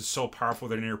dangerous and so powerful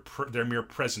their mere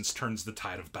presence turns the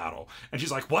tide of battle. And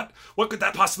she's like, what could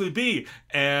that possibly be?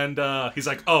 And he's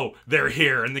like, oh, they're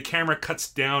here. And the camera cuts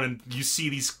down and you see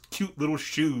these cute little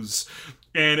shoes,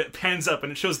 and it pans up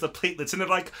and it shows the platelets, and they're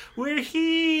like, we're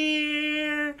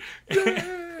here.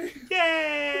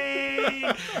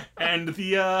 Yay. And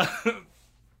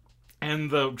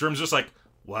the germ's just like,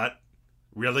 what?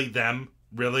 Really? Them?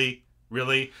 Really?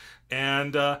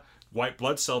 And white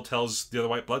blood cell tells the other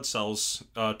white blood cells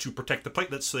to protect the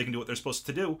platelets so they can do what they're supposed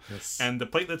to do. Yes. And the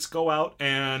platelets go out,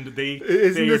 and they...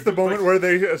 Isn't this the moment where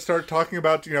they start talking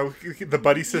about, the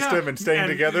buddy system and staying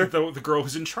together? The girl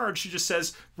who's in charge, she just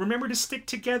says, remember to stick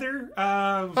together.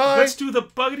 Let's do the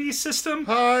buddy system.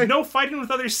 Hi. No fighting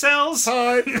with other cells.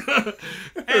 Hi.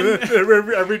 and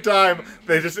every time,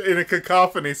 they just, in a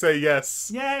cacophony, say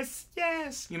yes. Yes.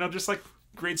 Just like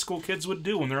grade school kids would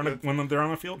do when they're on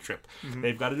a field trip. Mm-hmm.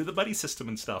 They've got to do the buddy system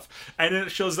and stuff. And then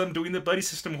it shows them doing the buddy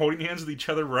system, holding hands with each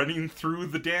other, running through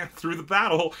the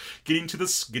battle, getting to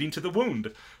the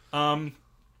wound.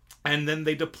 And then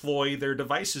they deploy their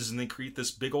devices and they create this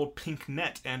big old pink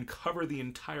net and cover the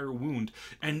entire wound.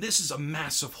 And this is a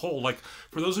massive hole. Like,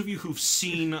 for those of you who've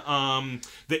seen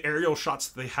the aerial shots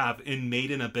that they have in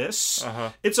Made in Abyss,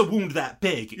 it's a wound that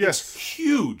big. Yes. It's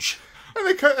huge.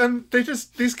 And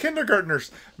these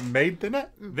kindergartners made the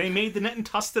net. They made the net and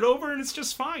tossed it over, and it's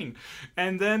just fine.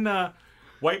 And then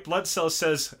white blood cell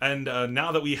says, and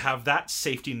now that we have that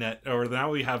safety net, or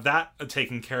now we have that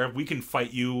taken care of, we can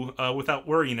fight you without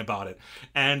worrying about it.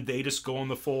 And they just go on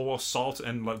the full assault,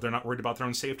 and they're not worried about their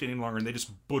own safety any longer, and they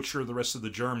just butcher the rest of the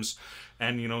germs.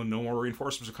 And, no more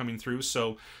reinforcements are coming through,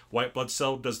 so white blood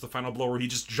cell does the final blow where he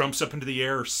just jumps up into the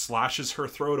air, slashes her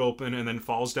throat open, and then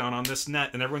falls down on this net,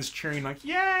 and everyone's cheering like,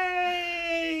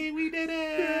 yay, we did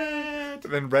it!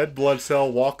 And then red blood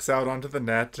cell walks out onto the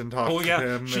net and talks to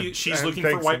him. She's looking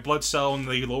for white blood cell, and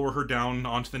they lower her down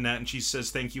onto the net, and she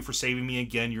says, thank you for saving me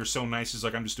again, you're so nice. He's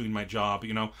like, I'm just doing my job,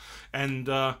 and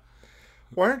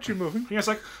why aren't you moving? Yeah, it's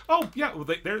like, oh, yeah, well,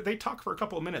 they talk for a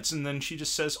couple of minutes, and then she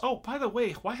just says, oh, by the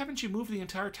way, why haven't you moved the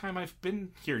entire time I've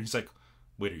been here? And he's like,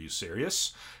 wait, are you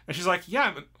serious? And she's like,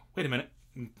 yeah, but wait a minute.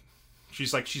 And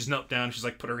she's like, she's knelt down, she's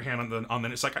like, put her hand on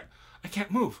the it's like, I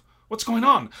can't move. What's going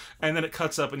on? And then it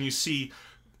cuts up, and you see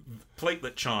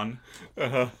Platelet Chan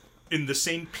in the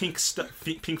same pink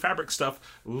fabric stuff,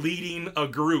 leading a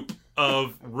group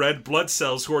of red blood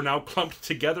cells who are now clumped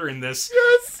together in this.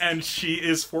 Yes! And she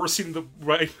is forcing the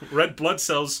red blood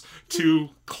cells to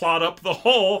clot up the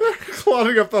hole.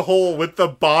 Clotting up the hole with the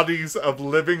bodies of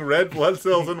living red blood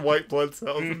cells and white blood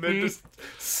cells. And then just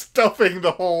stuffing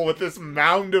the hole with this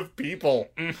mound of people.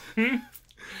 Mm-hmm.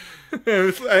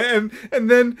 and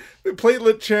then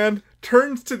Platelet Chan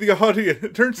turns to the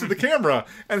audience, turns to the camera,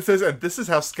 and says, and this is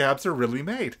how scabs are really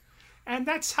made. And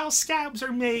that's how scabs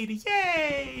are made.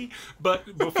 Yay!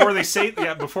 But before they say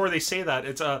that,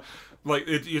 it's like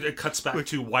it cuts back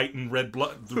to white and red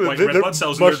blood, blood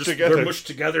cells, and they're mushed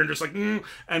together, and just like,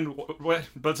 and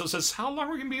blood cell says, how long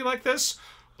are we gonna be like this?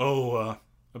 Oh,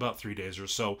 about 3 days or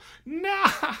so. No.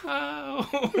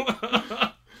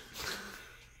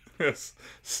 Yes.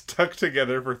 Stuck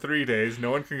together for 3 days. No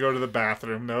one can go to the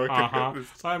bathroom. No one can go.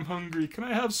 I'm hungry. Can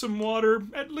I have some water?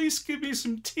 At least give me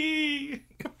some tea.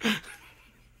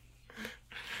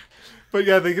 But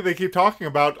yeah, they keep talking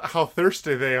about how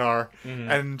thirsty they are. Mm-hmm.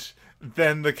 And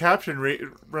then the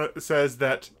caption says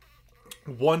that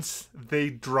once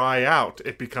they dry out,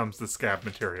 it becomes the scab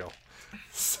material.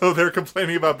 So they're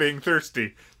complaining about being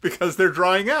thirsty because they're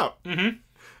drying out. Mm-hmm.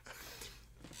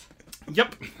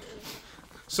 Yep.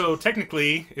 So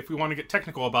technically, if we want to get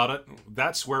technical about it,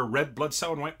 that's where red blood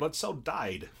cell and white blood cell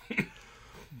died.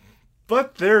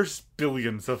 But there's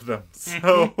billions of them.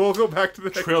 So we'll go back to the...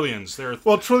 Trillions.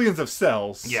 Trillions of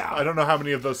cells. Yeah. I don't know how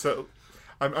many of those cells...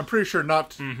 I'm pretty sure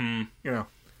not, Yeah.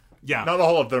 Not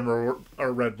all of them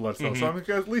are red blood cells. So I'm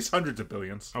at least hundreds of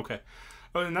billions. Okay.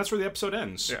 And that's where the episode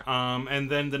ends. Yeah.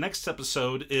 And then the next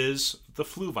episode is the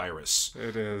flu virus.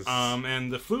 It is.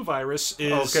 And the flu virus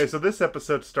is... Okay, so this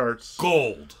episode starts...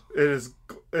 Gold. It is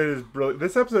brilliant.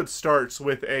 This episode starts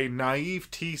with a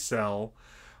naive T-cell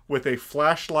with a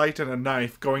flashlight and a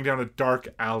knife going down a dark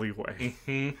alleyway.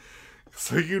 Mm-hmm.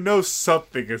 So you know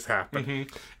something is happening.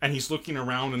 Mm-hmm. And he's looking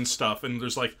around and stuff, and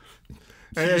there's like...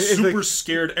 He's super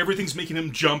scared. Everything's making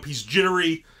him jump. He's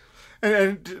jittery.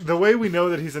 And the way we know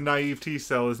that he's a naive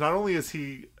T-cell is not only is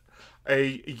he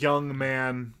a young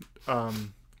man, I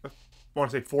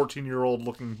want to say 14-year-old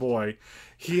looking boy,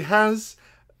 he has...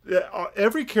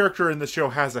 Every character in the show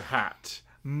has a hat.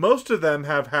 Most of them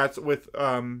have hats with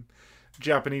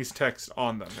Japanese text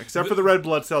on them, except for the red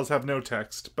blood cells have no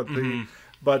text. But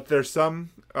but there's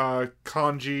some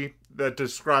kanji that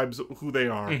describes who they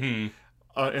are in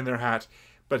their hat.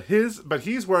 But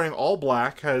he's wearing all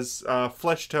black, has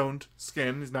flesh toned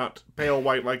skin. He's not pale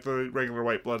white like the regular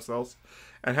white blood cells,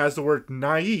 and has the word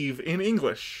naive in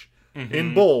English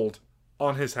in bold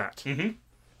on his hat.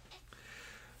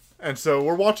 And so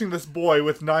we're watching this boy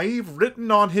with naive written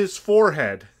on his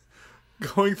forehead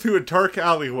going through a dark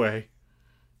alleyway.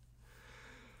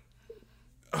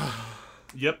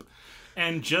 Yep.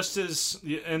 And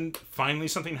and finally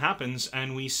something happens,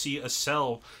 and we see a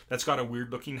cell that's got a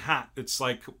weird looking hat. It's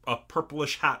like a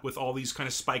purplish hat with all these kind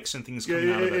of spikes and things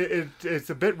coming out of it. It's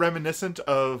a bit reminiscent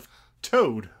of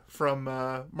Toad from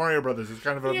Mario Brothers. It's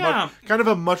kind of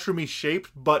a mushroomy shape,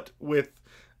 but with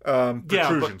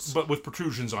protrusions. Yeah, but with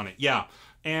protrusions on it. Yeah.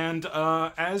 And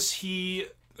as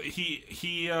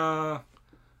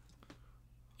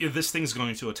this thing's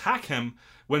going to attack him,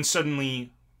 when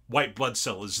suddenly white blood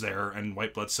cell is there, and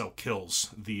white blood cell kills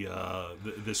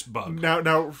this bug.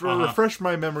 Now, refresh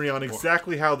my memory on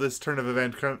exactly how this turn of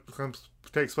event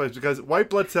takes place, because white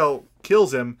blood cell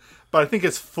kills him, but I think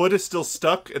his foot is still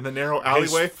stuck in the narrow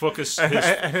alleyway.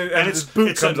 And his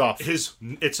boot comes off.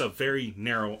 It's a very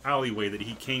narrow alleyway that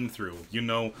he came through.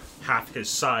 Half his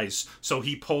size. So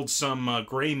he pulled some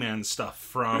Gray Man stuff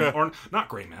from, or not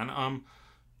Gray Man.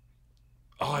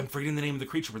 I'm forgetting the name of the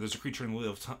creature, but there's a creature in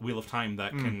the Wheel of Time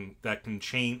that can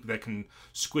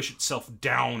squish itself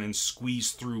down and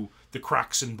squeeze through the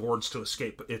cracks and boards to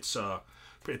escape. It's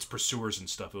pursuers and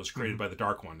stuff. It was created by the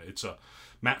Dark One.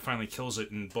 Matt finally kills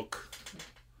it in book.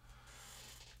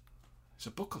 Is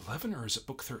it book 11 or is it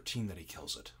book 13 that he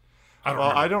kills it?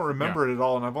 I don't remember it at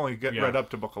all, and I've only read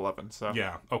up to book 11. So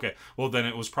yeah, okay. Well, then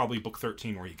it was probably book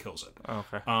 13 where he kills it.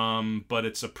 Okay. But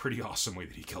it's a pretty awesome way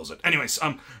that he kills it. Anyways,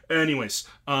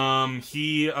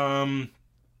 he I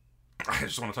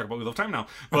just want to talk about Wheel of Time now.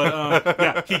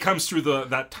 But he comes through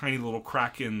that tiny little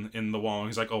crack in the wall, and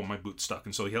he's like, "Oh, my boot's stuck,"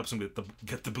 and so he helps him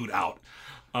get the boot out.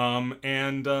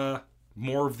 And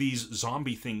more of these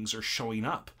zombie things are showing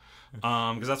up.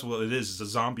 Because that's what it is. It's a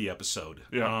zombie episode.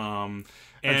 Yeah.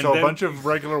 And so a bunch of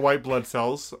regular white blood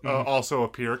cells also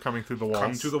appear coming through the walls.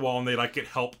 Come through the wall, and they get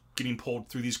help getting pulled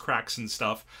through these cracks and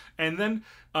stuff. And then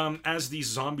as these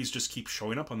zombies just keep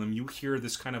showing up on them, you hear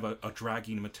this kind of a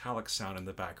dragging metallic sound in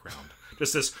the background.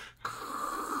 Just this...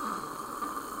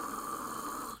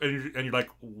 And you're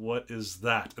like, what is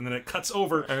that? And then it cuts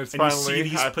over, and you see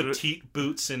these petite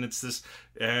boots, and it's this.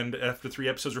 And after 3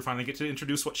 episodes, we finally get to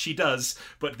introduce what she does.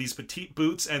 But these petite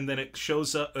boots, and then it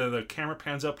shows up. The camera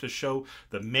pans up to show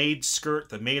the maid skirt,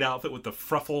 the maid outfit with the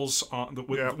ruffles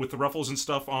with the ruffles and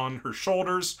stuff on her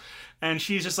shoulders, and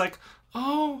she's just like,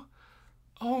 oh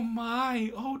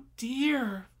my, oh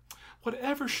dear,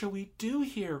 whatever shall we do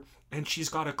here? And she's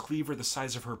got a cleaver the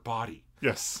size of her body.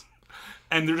 Yes,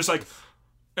 and they're just like.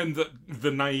 And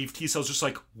the naive T-cell's just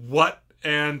like, what?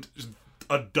 And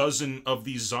a dozen of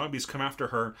these zombies come after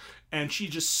her, and she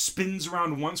just spins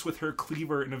around once with her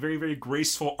cleaver in a very, very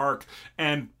graceful arc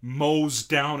and mows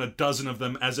down a dozen of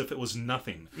them as if it was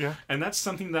nothing. Yeah. And that's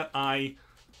something that I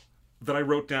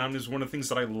wrote down is one of the things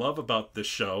that I love about this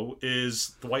show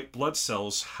is the white blood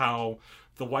cells, how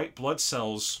the white blood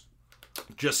cells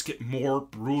just get more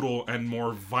brutal and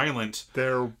more violent.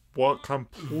 They're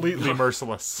completely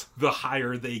merciless the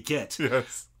higher they get.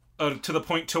 Yes. To the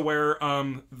point to where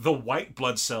the white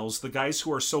blood cells, the guys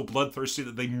who are so bloodthirsty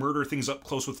that they murder things up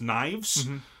close with knives,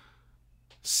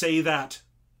 say that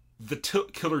the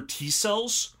killer T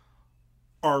cells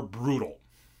are brutal.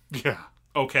 Yeah.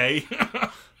 Okay?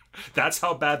 That's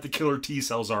how bad the killer T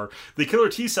cells are. The killer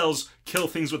T cells kill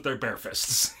things with their bare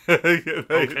fists.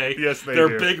 Okay? Yes, They're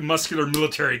do. big, muscular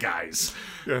military guys.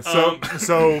 Yeah,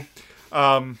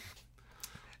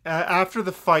 after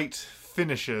the fight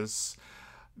finishes,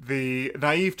 the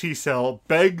naive T cell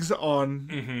begs on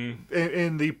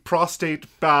in the prostate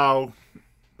bow.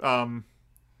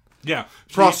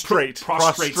 Prostrate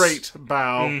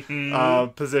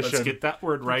bow position. Let's get that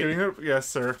word right. Yes,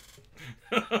 sir.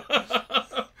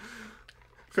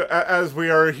 As we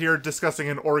are here discussing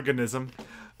an organism.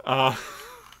 Bad.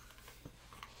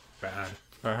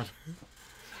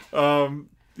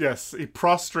 Yes, he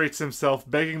prostrates himself,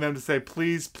 begging them to say,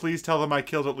 please tell them I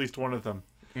killed at least one of them.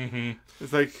 Mm-hmm.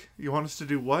 It's like, you want us to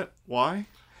do what? Why?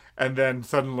 And then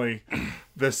suddenly,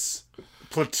 this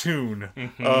platoon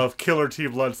of killer T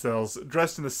blood cells,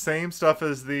 dressed in the same stuff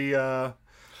as the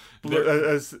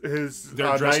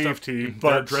naive T, but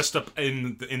they're dressed up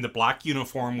in the black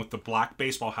uniform with the black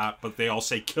baseball hat, but they all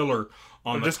say killer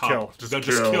on the top. They'll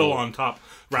just kill on top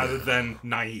rather than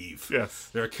naive. Yes.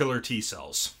 They're killer T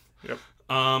cells. Yep.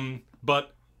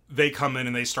 But they come in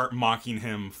and they start mocking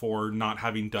him for not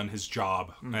having done his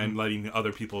job and letting the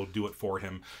other people do it for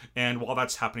him. And while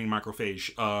that's happening,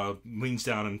 Macrophage leans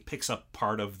down and picks up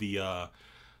part of the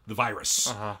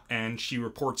virus, and she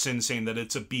reports in saying that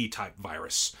it's a B-type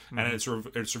virus, and it's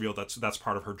revealed that's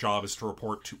part of her job is to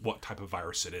report to what type of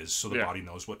virus it is, so the body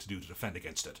knows what to do to defend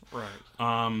against it.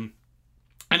 Right.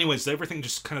 Anyways, everything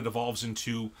just kind of devolves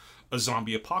into a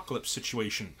zombie apocalypse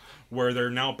situation where they're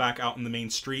now back out in the main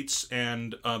streets,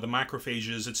 and the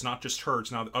macrophages, it's not just her,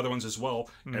 it's now the other ones as well.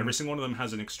 Every single one of them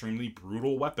has an extremely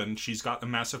brutal weapon. She's got a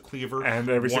massive cleaver, and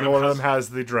every single one of them has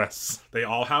the dress. They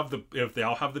all have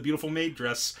the beautiful maid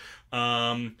dress.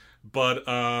 But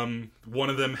one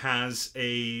of them has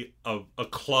a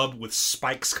club with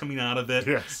spikes coming out of it.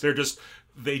 Yes.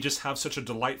 They just have such a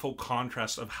delightful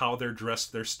contrast of how they're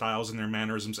dressed, their styles and their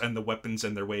mannerisms, and the weapons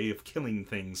and their way of killing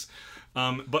things.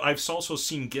 But I've also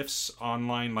seen GIFs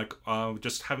online, like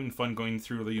just having fun going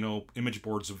through the image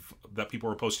boards that people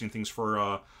are posting things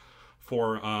for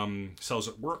cells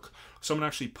at work. Someone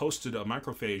actually posted a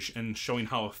macrophage and showing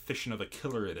how efficient of a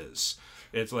killer it is.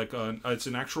 It's like it's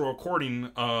an actual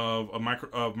recording of a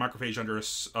macrophage under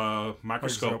a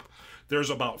microscope. There's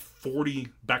about 40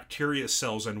 bacteria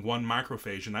cells in one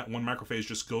macrophage, and that one macrophage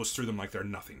just goes through them like they're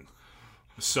nothing.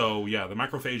 So yeah, the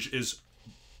macrophage is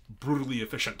brutally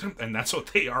efficient, and that's what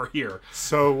they are here.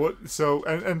 So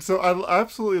I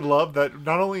absolutely love that.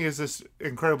 Not only is this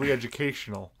incredibly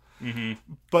educational,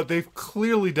 but they've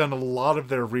clearly done a lot of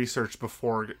their research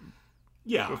before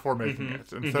making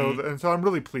it, and so I'm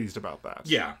really pleased about that.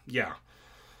 Yeah.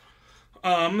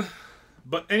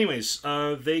 But anyways,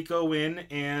 they go in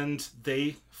and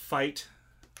they fight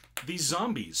these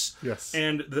zombies. Yes.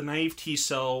 And the naive T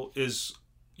cell is,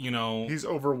 he's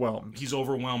overwhelmed. He's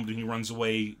overwhelmed and he runs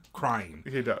away crying.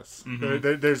 He does.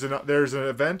 There's an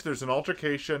event. There's an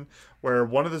altercation where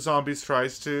one of the zombies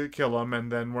tries to kill him,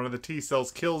 and then one of the T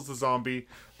cells kills the zombie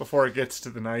before it gets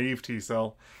to the naive T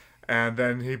cell, and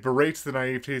then he berates the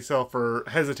naive T cell for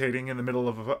hesitating in the middle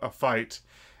of a fight.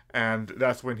 And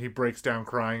that's when he breaks down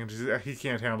crying, and he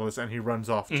can't handle this, and he runs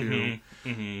off to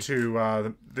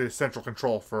the central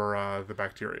control for the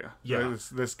bacteria. Yeah.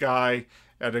 This guy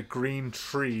at a green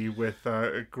tree with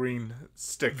a green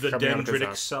stick. The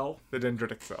dendritic cell. The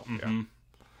dendritic cell. Yeah.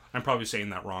 I'm probably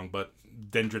saying that wrong, but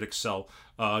dendritic cell,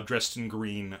 dressed in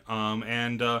green,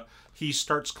 and he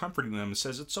starts comforting them and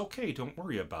says, "It's okay, don't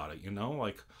worry about it.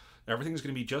 Everything's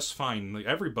going to be just fine. Like,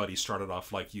 everybody started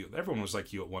off like you. Everyone was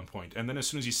like you at one point." And then as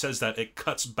soon as he says that, it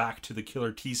cuts back to the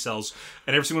killer T cells,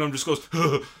 and every single one of them just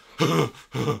goes,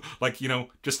 like,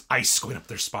 just ice going up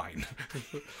their spine.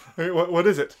 Hey, what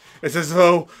is it? It's as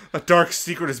though a dark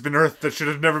secret has been unearthed that should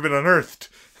have never been unearthed.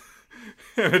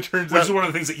 And it turns out... Which is one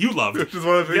of the things that you loved. Which is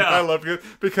one of the things I loved,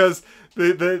 because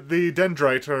the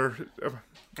dendrite, or...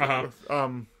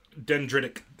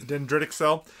 Dendritic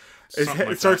cell...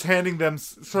 It starts handing them.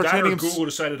 Google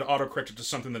decided to autocorrect it to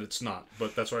something that it's not,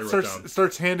 but that's what I wrote down.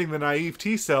 Starts handing the naive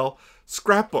T cell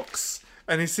scrapbooks,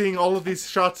 and he's seeing all of these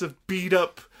shots of beat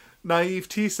up naive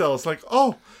T cells. Like,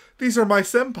 oh, these are my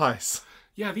senpais.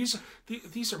 Yeah, these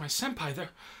are my senpai.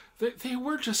 They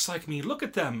were just like me. Look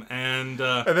at them, and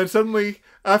then suddenly,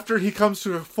 after he comes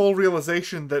to a full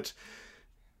realization that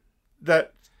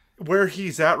where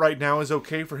he's at right now is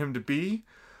okay for him to be,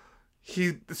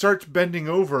 he starts bending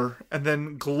over and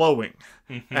then glowing.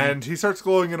 And he starts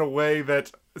glowing in a way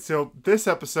that... So this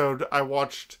episode I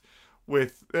watched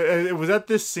with... It was at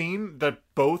this scene that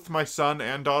both my son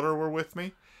and daughter were with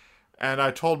me. And I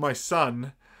told my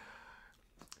son,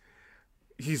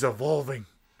 he's evolving.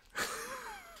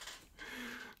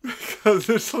 Because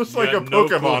it's just like a Pokemon. No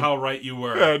clue how right you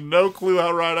were. I had no clue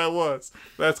how right I was.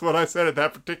 That's what I said at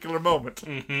that particular moment.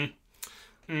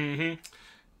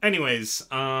 Anyways,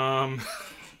 yeah,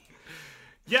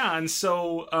 and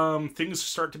so things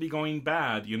start to be going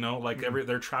bad,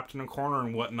 they're trapped in a corner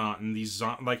and whatnot, and these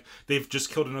they've just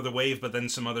killed another wave, but then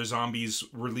some other zombies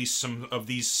release some of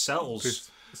these cells,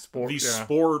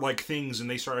 spore-like things, and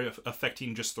they start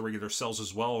affecting just the regular cells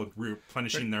as well, and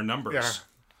replenishing their numbers. Yeah,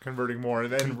 converting more.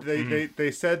 And then they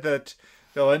said that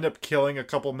they'll end up killing a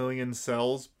couple million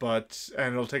cells, and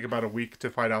it'll take about a week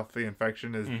to fight off the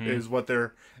infection. Is what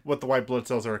the white blood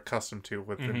cells are accustomed to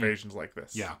with invasions like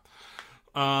this. Yeah,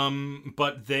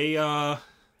 but they and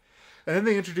then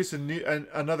they introduce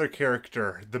another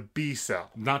character, the B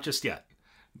cell. Not just yet.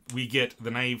 We get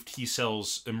the naive T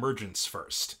cells emergence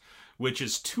first, which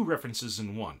is 2 references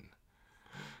in one.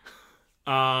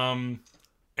 And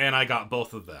I got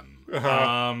both of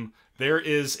them. There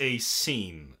is a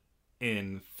scene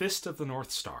in Fist of the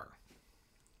North Star.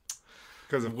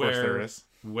 Because of course there is.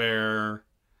 Where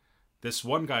this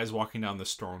one guy is walking down the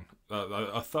stone.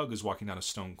 A thug is walking down a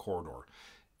stone corridor,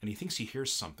 and he thinks he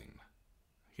hears something.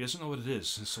 He doesn't know what it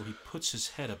is, and so he puts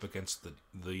his head up against the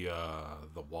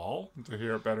wall To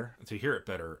hear it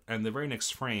better. And the very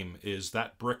next frame is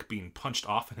that brick being punched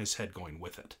off and his head going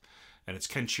with it. And it's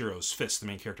Kenshiro's fist, the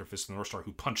main character, Fist of the North Star,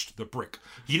 who punched the brick.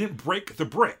 He didn't break the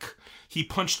brick. He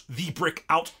punched the brick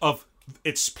out of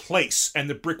its place, and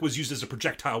the brick was used as a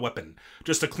projectile weapon.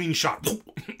 Just a clean shot.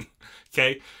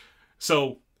 Okay?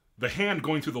 So, the hand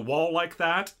going through the wall like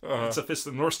that, it's a Fist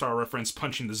of the North Star reference,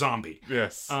 punching the zombie.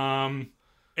 Yes.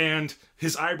 And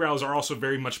his eyebrows are also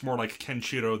very much more like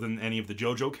Kenshiro than any of the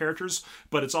JoJo characters,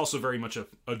 but it's also very much a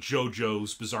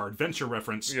JoJo's Bizarre Adventure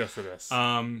reference. Yes, it is.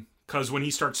 Because when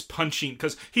he starts punching,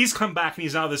 because he's come back and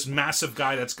he's now this massive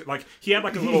guy that's like, he had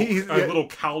like a little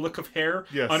cowlick of hair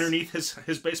underneath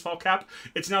his baseball cap.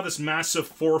 It's now this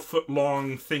massive 4-foot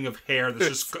long thing of hair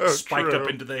that's just spiked up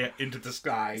into the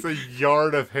sky. It's a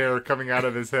yard of hair coming out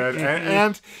of his head,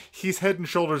 and he's head and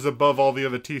shoulders above all the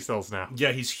other T cells now.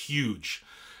 Yeah, he's huge.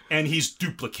 And he's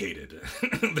duplicated.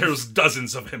 There's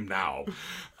dozens of him now.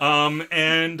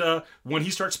 And when he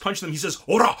starts punching them, he says,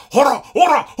 "Ora, hora,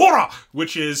 ora, hora,"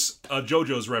 which is a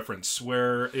JoJo's reference,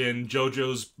 where in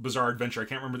JoJo's Bizarre Adventure, I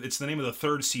can't remember, it's the name of the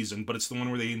 3rd season, but it's the one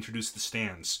where they introduce the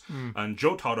stands. And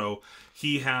Jotaro,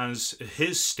 he has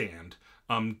his stand,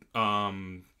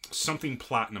 something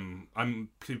platinum.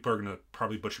 People are going to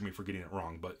probably butcher me for getting it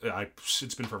wrong, but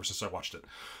it's been forever since I watched it.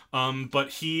 But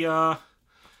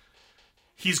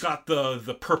he's got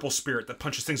the purple spirit that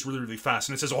punches things really, really fast,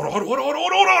 and it says "ora, ora, ora, ora,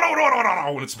 ora, ora,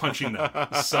 ora," when it's punching them.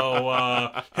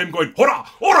 So him going "ora,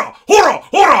 ora, ora,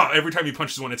 ora" every time he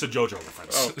punches one, it's a JoJo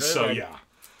reference. Okay, so then. yeah.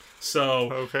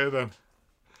 So Okay, then.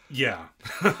 yeah.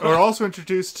 We're also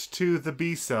introduced to the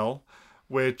B cell,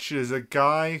 which is a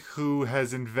guy who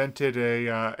has invented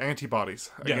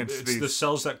antibodies against these. The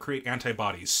cells that create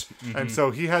antibodies. Mm-hmm. And so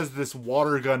he has this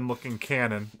water gun looking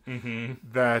cannon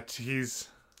that he's...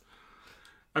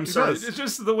 I'm sorry, it's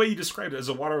just the way you described it as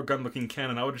a water gun looking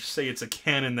cannon. I would just say it's a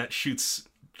cannon that shoots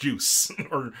juice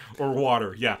or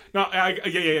water. Yeah. No, yeah.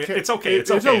 It's okay.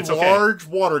 It's okay. It's a large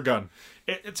water gun.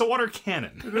 It's a water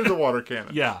cannon. It is a water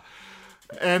cannon. Yeah.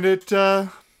 And it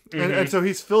and so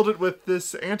he's filled it with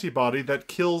this antibody that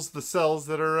kills the cells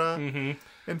that are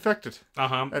infected.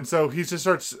 And so he just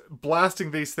starts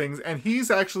blasting these things, and he's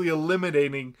actually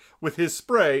eliminating with his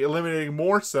spray, eliminating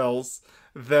more cells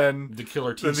than the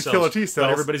killer T cells. But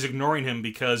everybody's ignoring him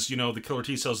because, the killer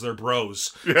T cells, they're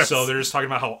bros. Yes. So they're just talking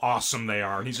about how awesome they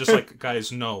are. And he's just like,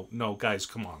 guys, no, guys,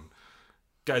 come on.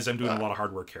 Guys, I'm doing a lot of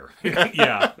hard work here.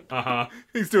 Yeah.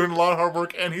 He's doing a lot of hard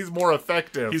work, and he's more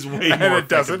effective. He's way more effective. And it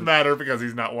doesn't matter because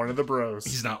he's not one of the bros.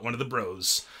 He's not one of the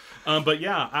bros. But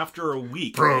yeah, after a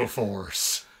week... Bro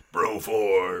Force.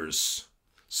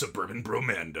 Suburban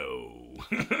Bromando.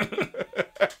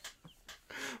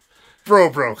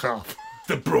 Bro Cop.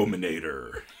 The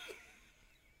Brominator.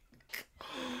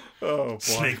 Oh, boy.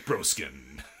 Snake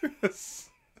Broskin.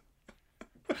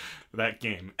 That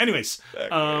game. Anyways,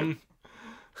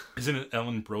 isn't it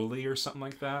Ellen Broley or something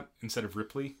like that instead of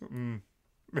Ripley?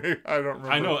 Maybe, I don't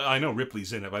remember. I know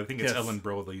Ripley's in it, but I think it's Ellen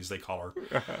Broley, as they call her.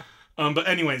 But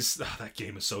anyways, that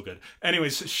game is so good.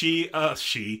 Anyways, she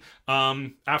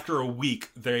after a week,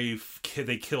 they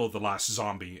kill the last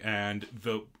zombie, and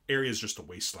the area is just a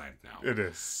wasteland now. It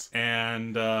is.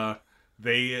 And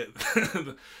they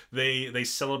they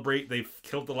celebrate. They've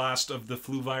killed the last of the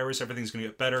flu virus. Everything's going to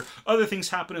get better. Other things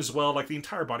happen as well, like the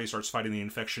entire body starts fighting the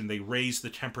infection. They raise the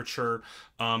temperature.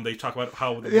 They talk about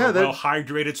how we're well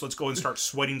hydrated, so let's go and start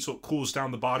sweating so it cools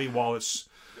down the body while it's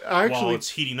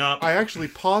heating up. I actually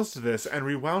paused this and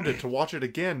rewound it to watch it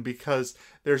again because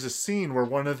there's a scene where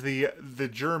one of the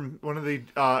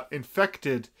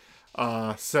infected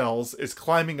cells is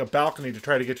climbing a balcony to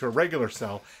try to get to a regular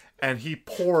cell, and he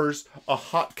pours a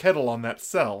hot kettle on that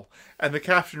cell, and the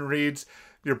caption reads,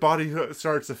 "Your body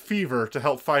starts a fever to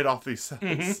help fight off these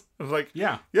cells." I was like,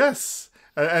 yeah, yes.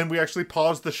 And we actually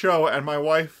paused the show, and my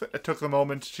wife took the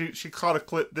moment. She caught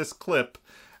this clip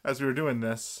as we were doing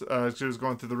this. She was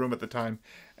going through the room at the time,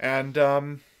 and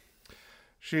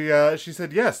she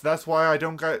said, "Yes, that's why I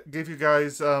don't give you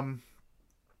guys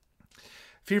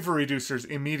fever reducers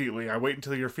immediately. I wait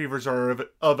until your fevers are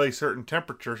of a certain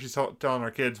temperature." She's telling our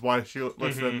kids why she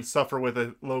lets them suffer with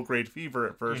a low-grade fever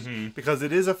at first, because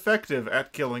it is effective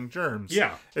at killing germs.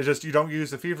 Yeah. It's just you don't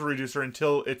use the fever reducer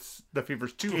until the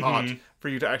fever's too hot for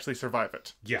you to actually survive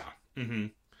it. Yeah.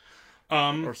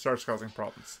 Or starts causing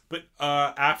problems. But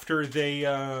after they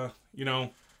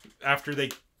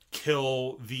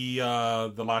kill the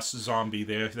last zombie.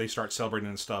 They start celebrating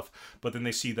and stuff, but then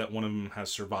they see that one of them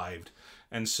has survived,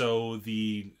 and so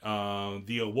the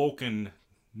awoken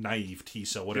naive T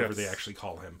cell, whatever they actually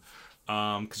call him,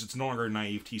 because it's no longer a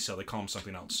naive T cell, they call him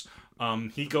something else.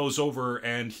 He goes over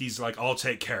and he's like, "I'll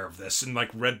take care of this," and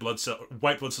like white blood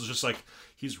cell's just like,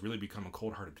 he's really become a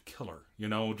cold-hearted killer,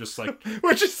 just like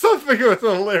which is something that's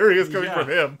hilarious coming from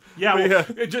him. Yeah,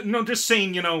 just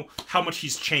saying, how much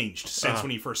he's changed since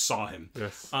when he first saw him.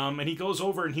 Yes. And he goes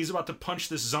over and he's about to punch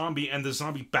this zombie, and the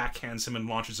zombie backhands him and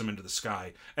launches him into the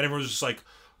sky, and everyone's just like,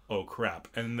 oh crap,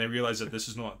 and they realize that this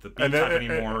is not the B type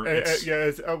anymore.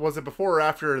 Was it before or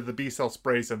after the B cell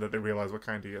sprays him that they realize what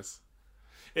kind he is?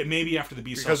 It may be after the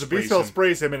B cell because the B cell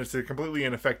sprays him and it's completely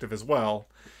ineffective as well.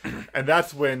 And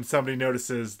that's when somebody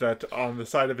notices that on the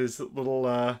side of his little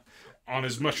on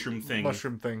his mushroom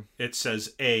thing, it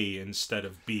says A instead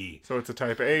of B. So it's a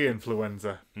type A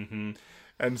influenza. Mm-hmm.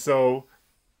 And so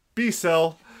B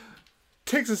cell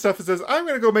takes his stuff and says, "I'm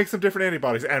going to go make some different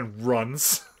antibodies," and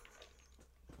runs.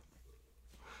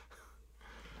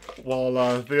 While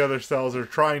the other cells are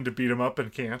trying to beat him up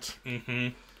and can't. Mm-hmm.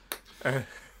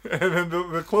 And then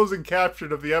the closing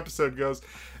caption of the episode goes,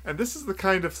 "And this is the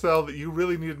kind of cell that you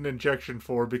really need an injection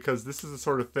for, because this is the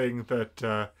sort of thing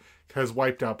that has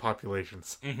wiped out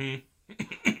populations." Mm-hmm.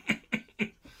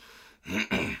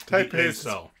 Type A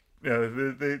cell. Yeah,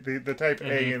 the type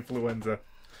A influenza.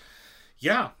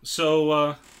 Yeah,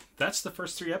 so that's the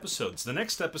first 3 episodes. The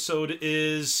next episode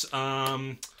is...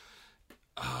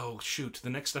 oh, shoot. The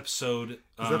next episode...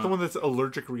 Is that the one that's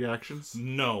allergic reactions?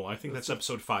 No, I think that's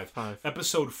episode 5.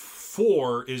 Episode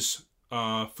 4 is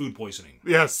food poisoning.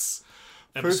 Yes.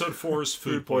 Episode 4 is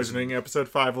food poisoning. Episode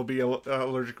 5 will be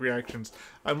allergic reactions.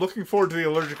 I'm looking forward to the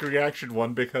allergic reaction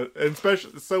one, because, and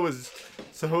especially so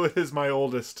is my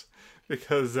oldest,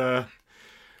 because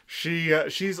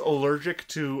she's allergic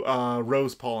to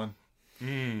rose pollen.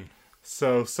 Mm.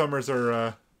 So summers are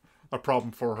a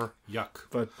problem for her. Yuck.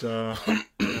 But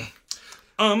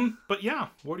but yeah,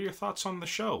 what are your thoughts on the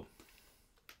show?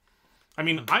 I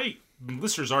mean,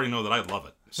 listeners already know that I love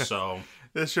it. So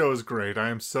this show is great. I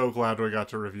am so glad we got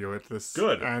to review it.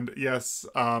 Good. And yes,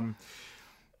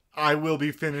 I will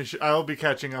be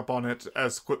catching up on it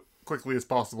as quickly as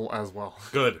possible as well.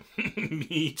 Good.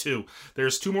 Me too.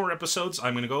 There's 2 more episodes.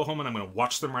 I'm going to go home and I'm going to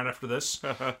watch them right after this.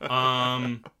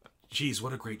 Geez,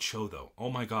 what a great show, though. Oh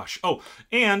my gosh. Oh,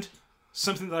 and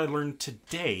something that I learned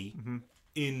today,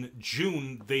 in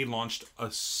June, they launched a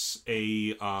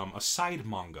side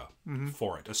manga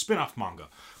for it, a spin-off manga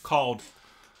called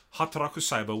Hataraku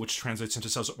Saibo, which translates into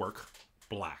Cells at Work,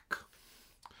 Black.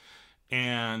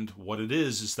 And what it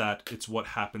is that it's what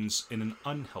happens in an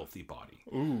unhealthy body.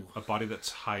 Ooh. A body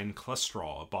that's high in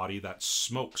cholesterol, a body that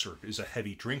smokes or is a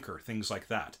heavy drinker, things like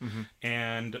that. Mm-hmm.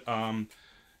 And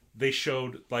they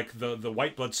showed, like, the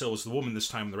white blood cell is the woman this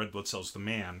time, and the red blood cell is the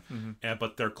man. Mm-hmm.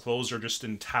 But their clothes are just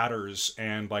in tatters,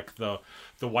 and, like, the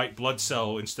white blood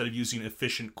cell, instead of using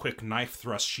efficient, quick knife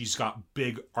thrusts, she's got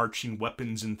big arching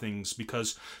weapons and things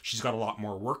because she's got a lot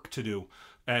more work to do.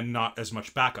 And not as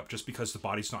much backup, just because the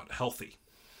body's not healthy.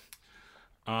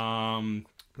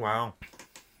 Wow.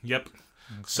 Yep.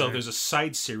 Okay. So there's a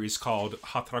side series called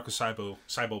Hataraku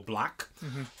Saibo Black.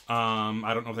 Mm-hmm.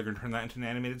 I don't know if they're going to turn that into an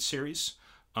animated series.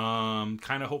 Kind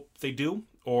of hope they do.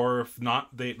 Or if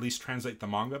not, they at least translate the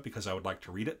manga, because I would like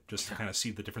to read it, just to kind of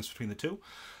see the difference between the two.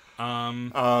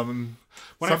 When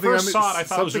I first saw it, I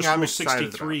thought it was just Rule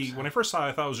 63. When I first saw it,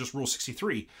 I thought it was just Rule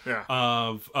 63.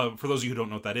 Yeah. For those of you who don't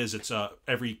know what that is, it's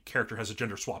every character has a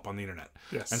gender swap on the internet.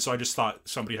 Yes. And so I just thought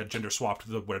somebody had gender swapped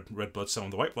the red blood cell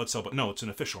and the white blood cell, but no, it's an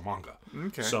official manga.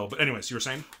 Okay. So, but anyways, you were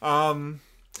saying?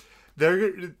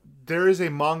 There is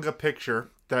a manga picture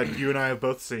that you and I have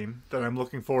both seen that I'm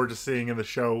looking forward to seeing in the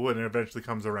show when it eventually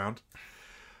comes around.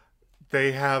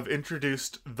 They have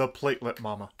introduced the Platelet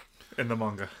Mama in the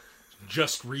manga.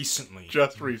 Just recently.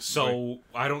 So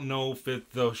I don't know if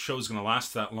the show's going to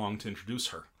last that long to introduce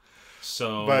her.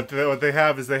 So, but what they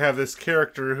have is this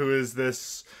character who is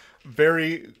this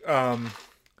very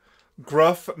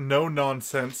gruff, no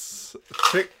nonsense,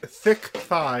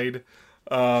 thick-thighed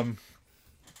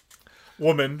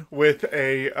woman with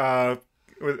a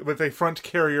front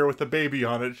carrier with a baby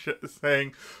on it,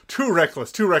 saying, "Too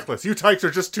reckless, too reckless. You tykes are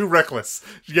just too reckless."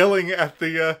 Yelling at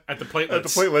the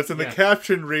platelets, and the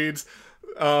caption reads,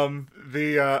 I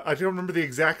don't remember the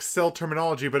exact cell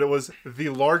terminology, but it was, "The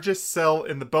largest cell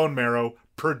in the bone marrow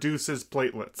produces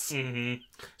platelets." Mm-hmm.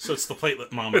 So it's the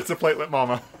Platelet Mama. It's the Platelet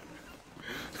Mama.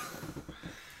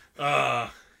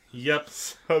 Yep.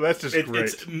 Oh, that's just great.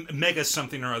 It's Mega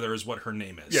something or other is what her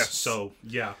name is. Yes. So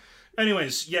yeah.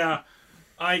 Anyways, yeah.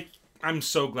 I I'm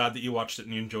so glad that you watched it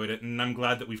and you enjoyed it, and I'm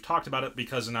glad that we've talked about it,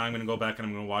 because now I'm going to go back and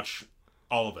I'm going to watch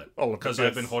all of it. Because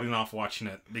I've been holding off watching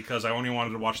it, because I only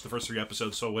wanted to watch the first 3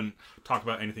 episodes so I wouldn't talk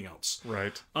about anything else.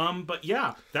 Right. But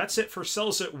yeah, that's it for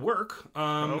Cells at Work.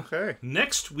 Okay.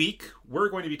 Next week, we're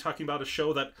going to be talking about a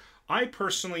show that I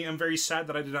personally am very sad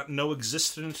that I did not know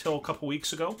existed until a couple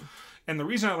weeks ago. And the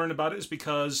reason I learned about it is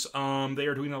because they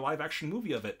are doing a live-action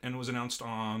movie of it, and it was announced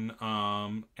on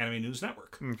Anime News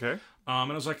Network. Okay.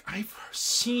 And I was like, I've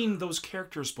seen those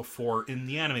characters before in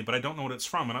the anime, but I don't know what it's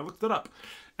from. And I looked it up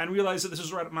and realized that this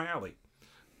is right up my alley.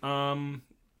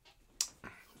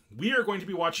 We are going to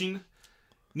be watching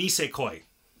Nisekoi.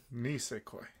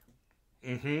 Nisekoi.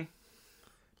 Mm-hmm.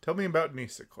 Tell me about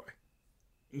Nisekoi.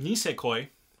 Nisekoi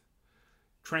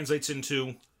translates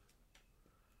into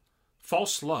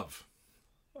false love.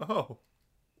 Oh.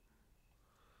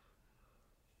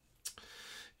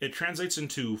 It translates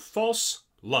into false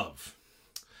love.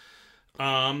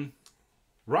 Raku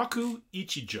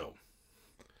Ichijo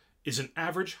is an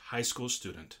average high school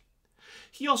student.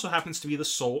 He also happens to be the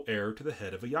sole heir to the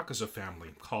head of a Yakuza family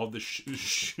called the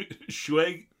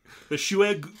Shuei-gumi.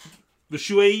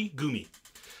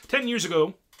 10 years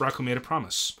ago, Raku made a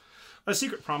promise. A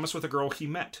secret promise with a girl he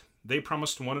met. They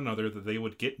promised one another that they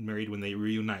would get married when they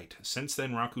reunite. Since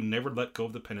then, Raku never let go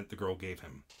of the pendant the girl gave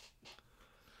him.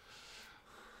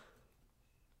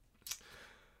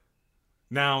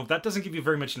 Now, that doesn't give you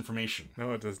very much information.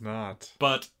 No, it does not.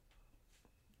 But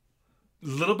a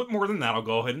little bit more than that, I'll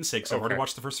go ahead and say, because I've already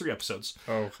watched the first 3 episodes.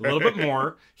 Okay. A little bit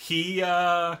more. He,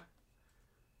 in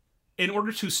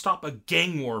order to stop a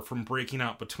gang war from breaking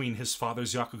out between his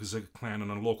father's Yakuza clan and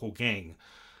a local gang,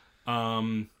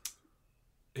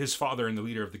 his father and the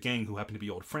leader of the gang, who happen to be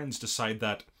old friends, decide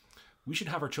that we should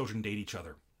have our children date each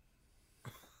other.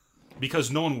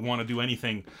 Because no one would want to do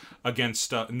anything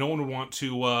against, no one would want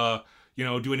to,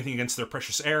 do anything against their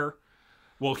precious heir.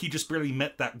 Well, he just barely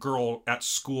met that girl at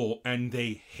school, and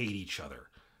they hate each other.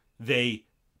 They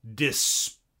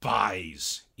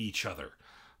despise each other.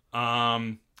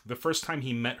 The first time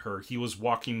he met her, he was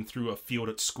walking through a field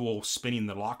at school, spinning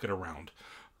the locket around.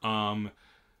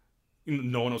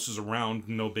 No one else is around,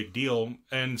 no big deal.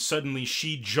 And suddenly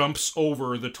she jumps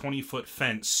over the 20-foot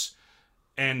fence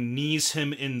and knees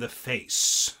him in the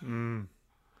face. Mm.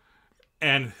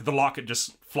 And the locket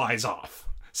just flies off.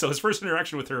 So his first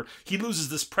interaction with her, he loses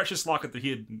this precious locket that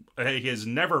he has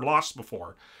never lost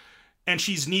before. And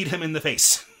she's kneed him in the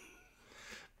face.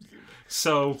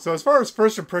 So as far as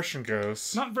first impression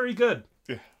goes... Not very good.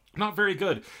 Yeah. Not very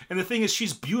good. And the thing is,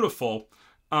 she's beautiful.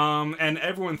 And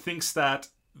everyone thinks that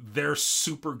they're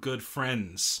super good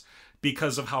friends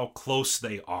because of how close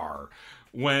they are.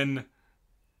 When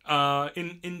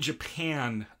in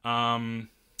Japan,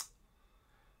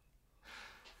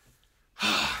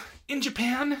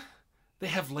 they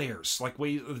have layers, like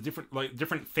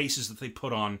different faces that they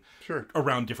put on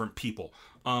around different people.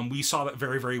 We saw that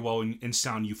very, very well in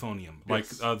Sound Euphonium.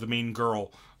 Yes. Like the main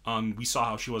girl, we saw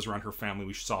how she was around her family.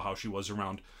 We saw how she was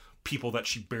around people that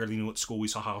she barely knew at school. We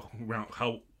saw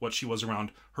what she was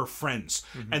around her friends,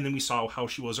 and then we saw how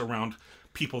she was around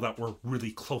people that were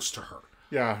really close to her.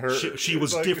 Yeah, she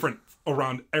was different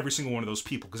around every single one of those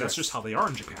people, because that's just how they are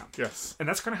in Japan. Yes, and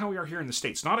that's kind of how we are here in the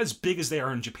States. Not as big as they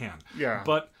are in Japan. Yeah,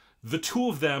 but the two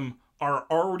of them are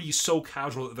already so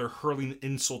casual that they're hurling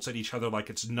insults at each other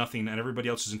like it's nothing, and everybody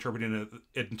else is interpreting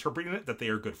it that they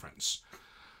are good friends.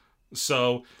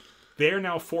 So they are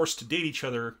now forced to date each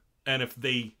other, and if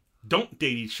they don't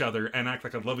date each other and act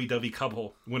like a lovey-dovey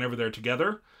couple whenever they're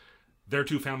together, their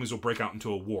two families will break out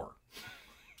into a war.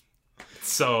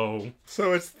 So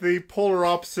it's the polar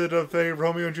opposite of a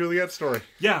Romeo and Juliet story.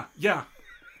 Yeah.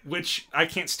 Which, I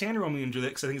can't stand Romeo and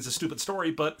Juliet because I think it's a stupid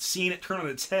story, but seeing it turn on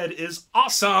its head is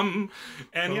awesome!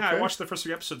 And I watched the first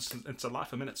 3 episodes. It's a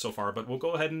laugh a minute so far, but we'll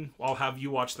go ahead and I'll have you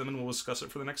watch them and we'll discuss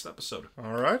it for the next episode.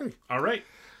 Alrighty. Alright.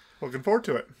 Looking forward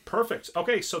to it. Perfect.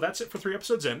 Okay, so that's it for 3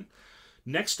 episodes in.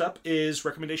 Next up is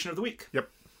Recommendation of the Week. Yep.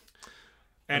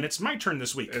 And it's my turn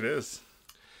this week. It is.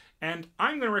 And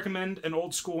I'm going to recommend an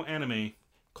old school anime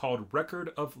called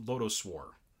Record of Lodoss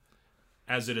War,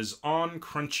 as it is on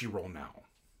Crunchyroll now.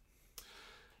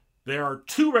 There are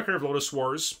 2 Record of Lodoss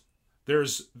Wars.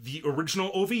 There's the original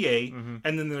OVA,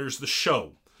 and then there's the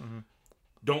show. Mm-hmm.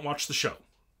 Don't watch the show.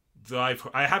 I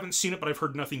haven't seen it, but I've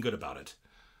heard nothing good about it.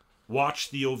 Watch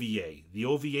the OVA. The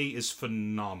OVA is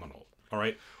phenomenal. All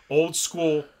right? Old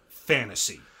school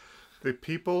fantasy. The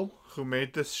people who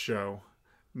made this show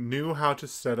knew how to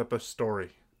set up a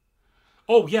story.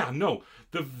 Oh, yeah, no.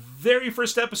 The very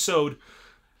first episode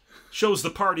shows the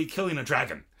party killing a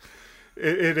dragon.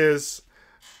 It is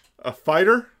a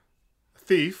fighter,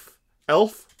 thief,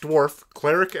 elf, dwarf,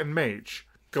 cleric, and mage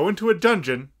go into a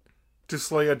dungeon to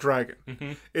slay a dragon.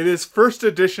 It is first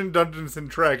edition Dungeons and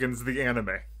Dragons, the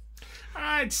anime.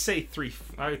 I'd say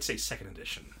second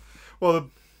edition. Well,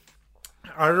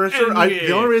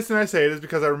 the only reason I say it is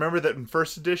because I remember that in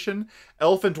first edition,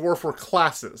 elf and dwarf were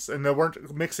classes, and there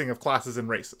weren't mixing of classes and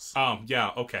races. Oh, yeah,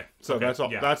 okay. So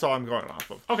okay. That's all I'm going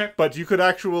off of. Okay. But you could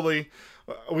actually...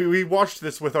 We watched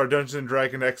this with our Dungeons and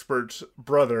Dragon expert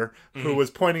brother, who was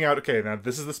pointing out, okay, now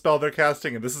this is the spell they're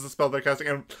casting, and this is the spell they're casting,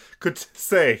 and could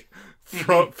say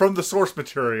from the source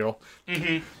material.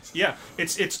 Yeah,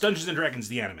 it's Dungeons and Dragons,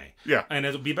 the anime. Yeah. And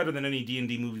it'll be better than any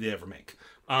D&D movie they ever make.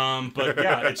 But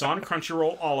yeah, it's on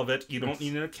Crunchyroll, all of it. You don't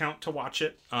need an account to watch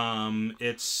it.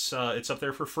 It's up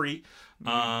there for free.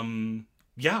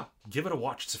 Yeah, give it a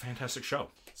watch. It's a fantastic show.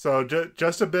 So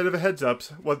just a bit of a heads up.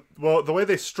 The way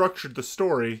they structured the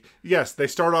story, yes, they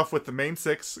start off with the main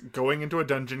six going into a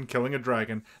dungeon, killing a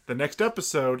dragon. The next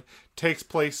episode takes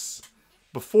place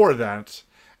before that,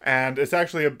 and it's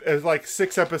actually it's like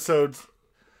 6 episodes.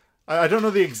 I don't know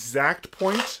the exact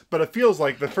point, but it feels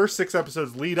like the first 6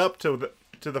 episodes lead up to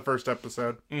the first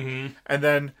episode, and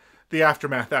then the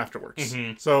aftermath afterwards.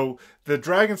 So the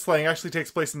dragon slaying actually takes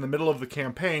place in the middle of the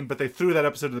campaign, but they threw that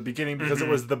episode at the beginning because it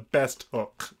was the best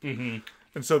hook. And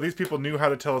so these people knew how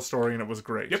to tell a story, and it was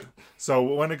great. Yep. So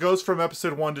when it goes from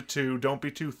episode 1 to 2, don't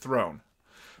be too thrown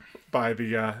by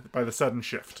the sudden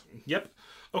shift. Yep.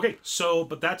 Okay,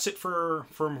 but that's it for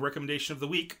recommendation of the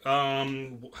week. Now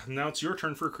it's your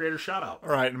turn for a creator shout out. All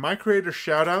right, and my creator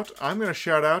shout out, I'm going to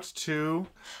shout out to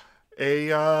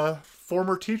a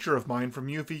former teacher of mine from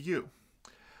UVU.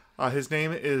 His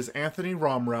name is Anthony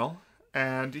Romrell,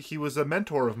 and he was a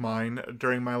mentor of mine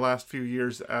during my last few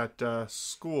years at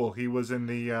school. He was in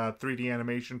the 3D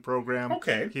animation program.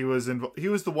 Okay. He was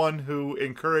the one who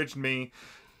encouraged me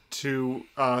to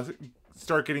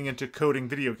start getting into coding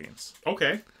video games.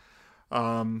 Okay.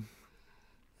 And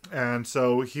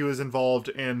so he was involved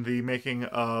in the making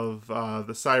of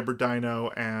the Cyber Dino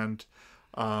and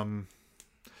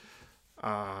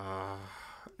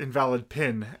Invalid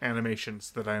Pin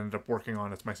animations that I ended up working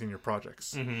on as my senior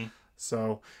projects.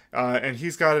 So, and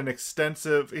he's got an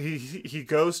extensive... He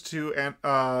goes to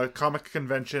comic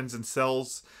conventions and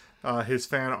sells his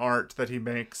fan art that he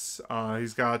makes.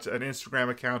 He's got an Instagram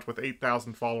account with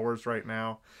 8,000 followers right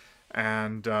now.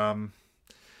 And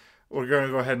we're going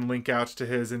to go ahead and link out to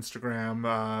his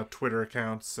Instagram, Twitter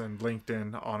accounts, and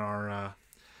LinkedIn on our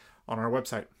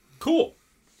website. Cool.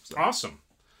 Awesome.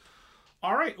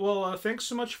 All right. Well, thanks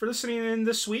so much for listening in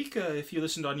this week. If you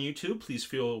listened on YouTube, please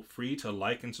feel free to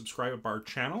like and subscribe to our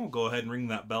channel. Go ahead and ring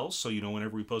that bell so you know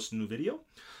whenever we post a new video.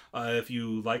 If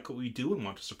you like what we do and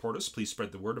want to support us, please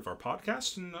spread the word of our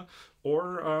podcast, and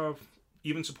or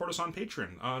even support us on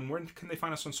Patreon. Where can they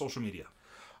find us on social media?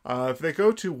 If they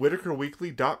go to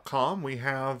WhitakerWeekly.com, we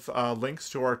have links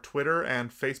to our Twitter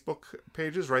and Facebook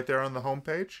pages right there on the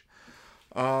homepage.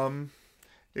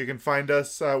 You can find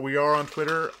us, we are on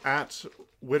Twitter at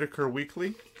Whitaker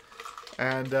Weekly.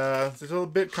 And it's a little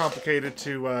bit complicated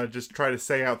to just try to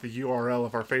say out the URL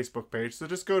of our Facebook page. So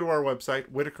just go to our website,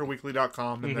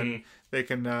 WhitakerWeekly.com, and then they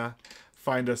can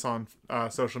find us on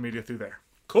social media through there.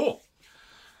 Cool.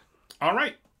 All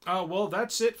right. Well,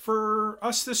 that's it for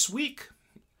us this week.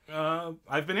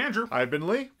 I've been Andrew. I've been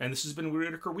Lee. And this has been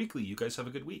Whitaker Weekly. You guys have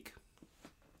a good week.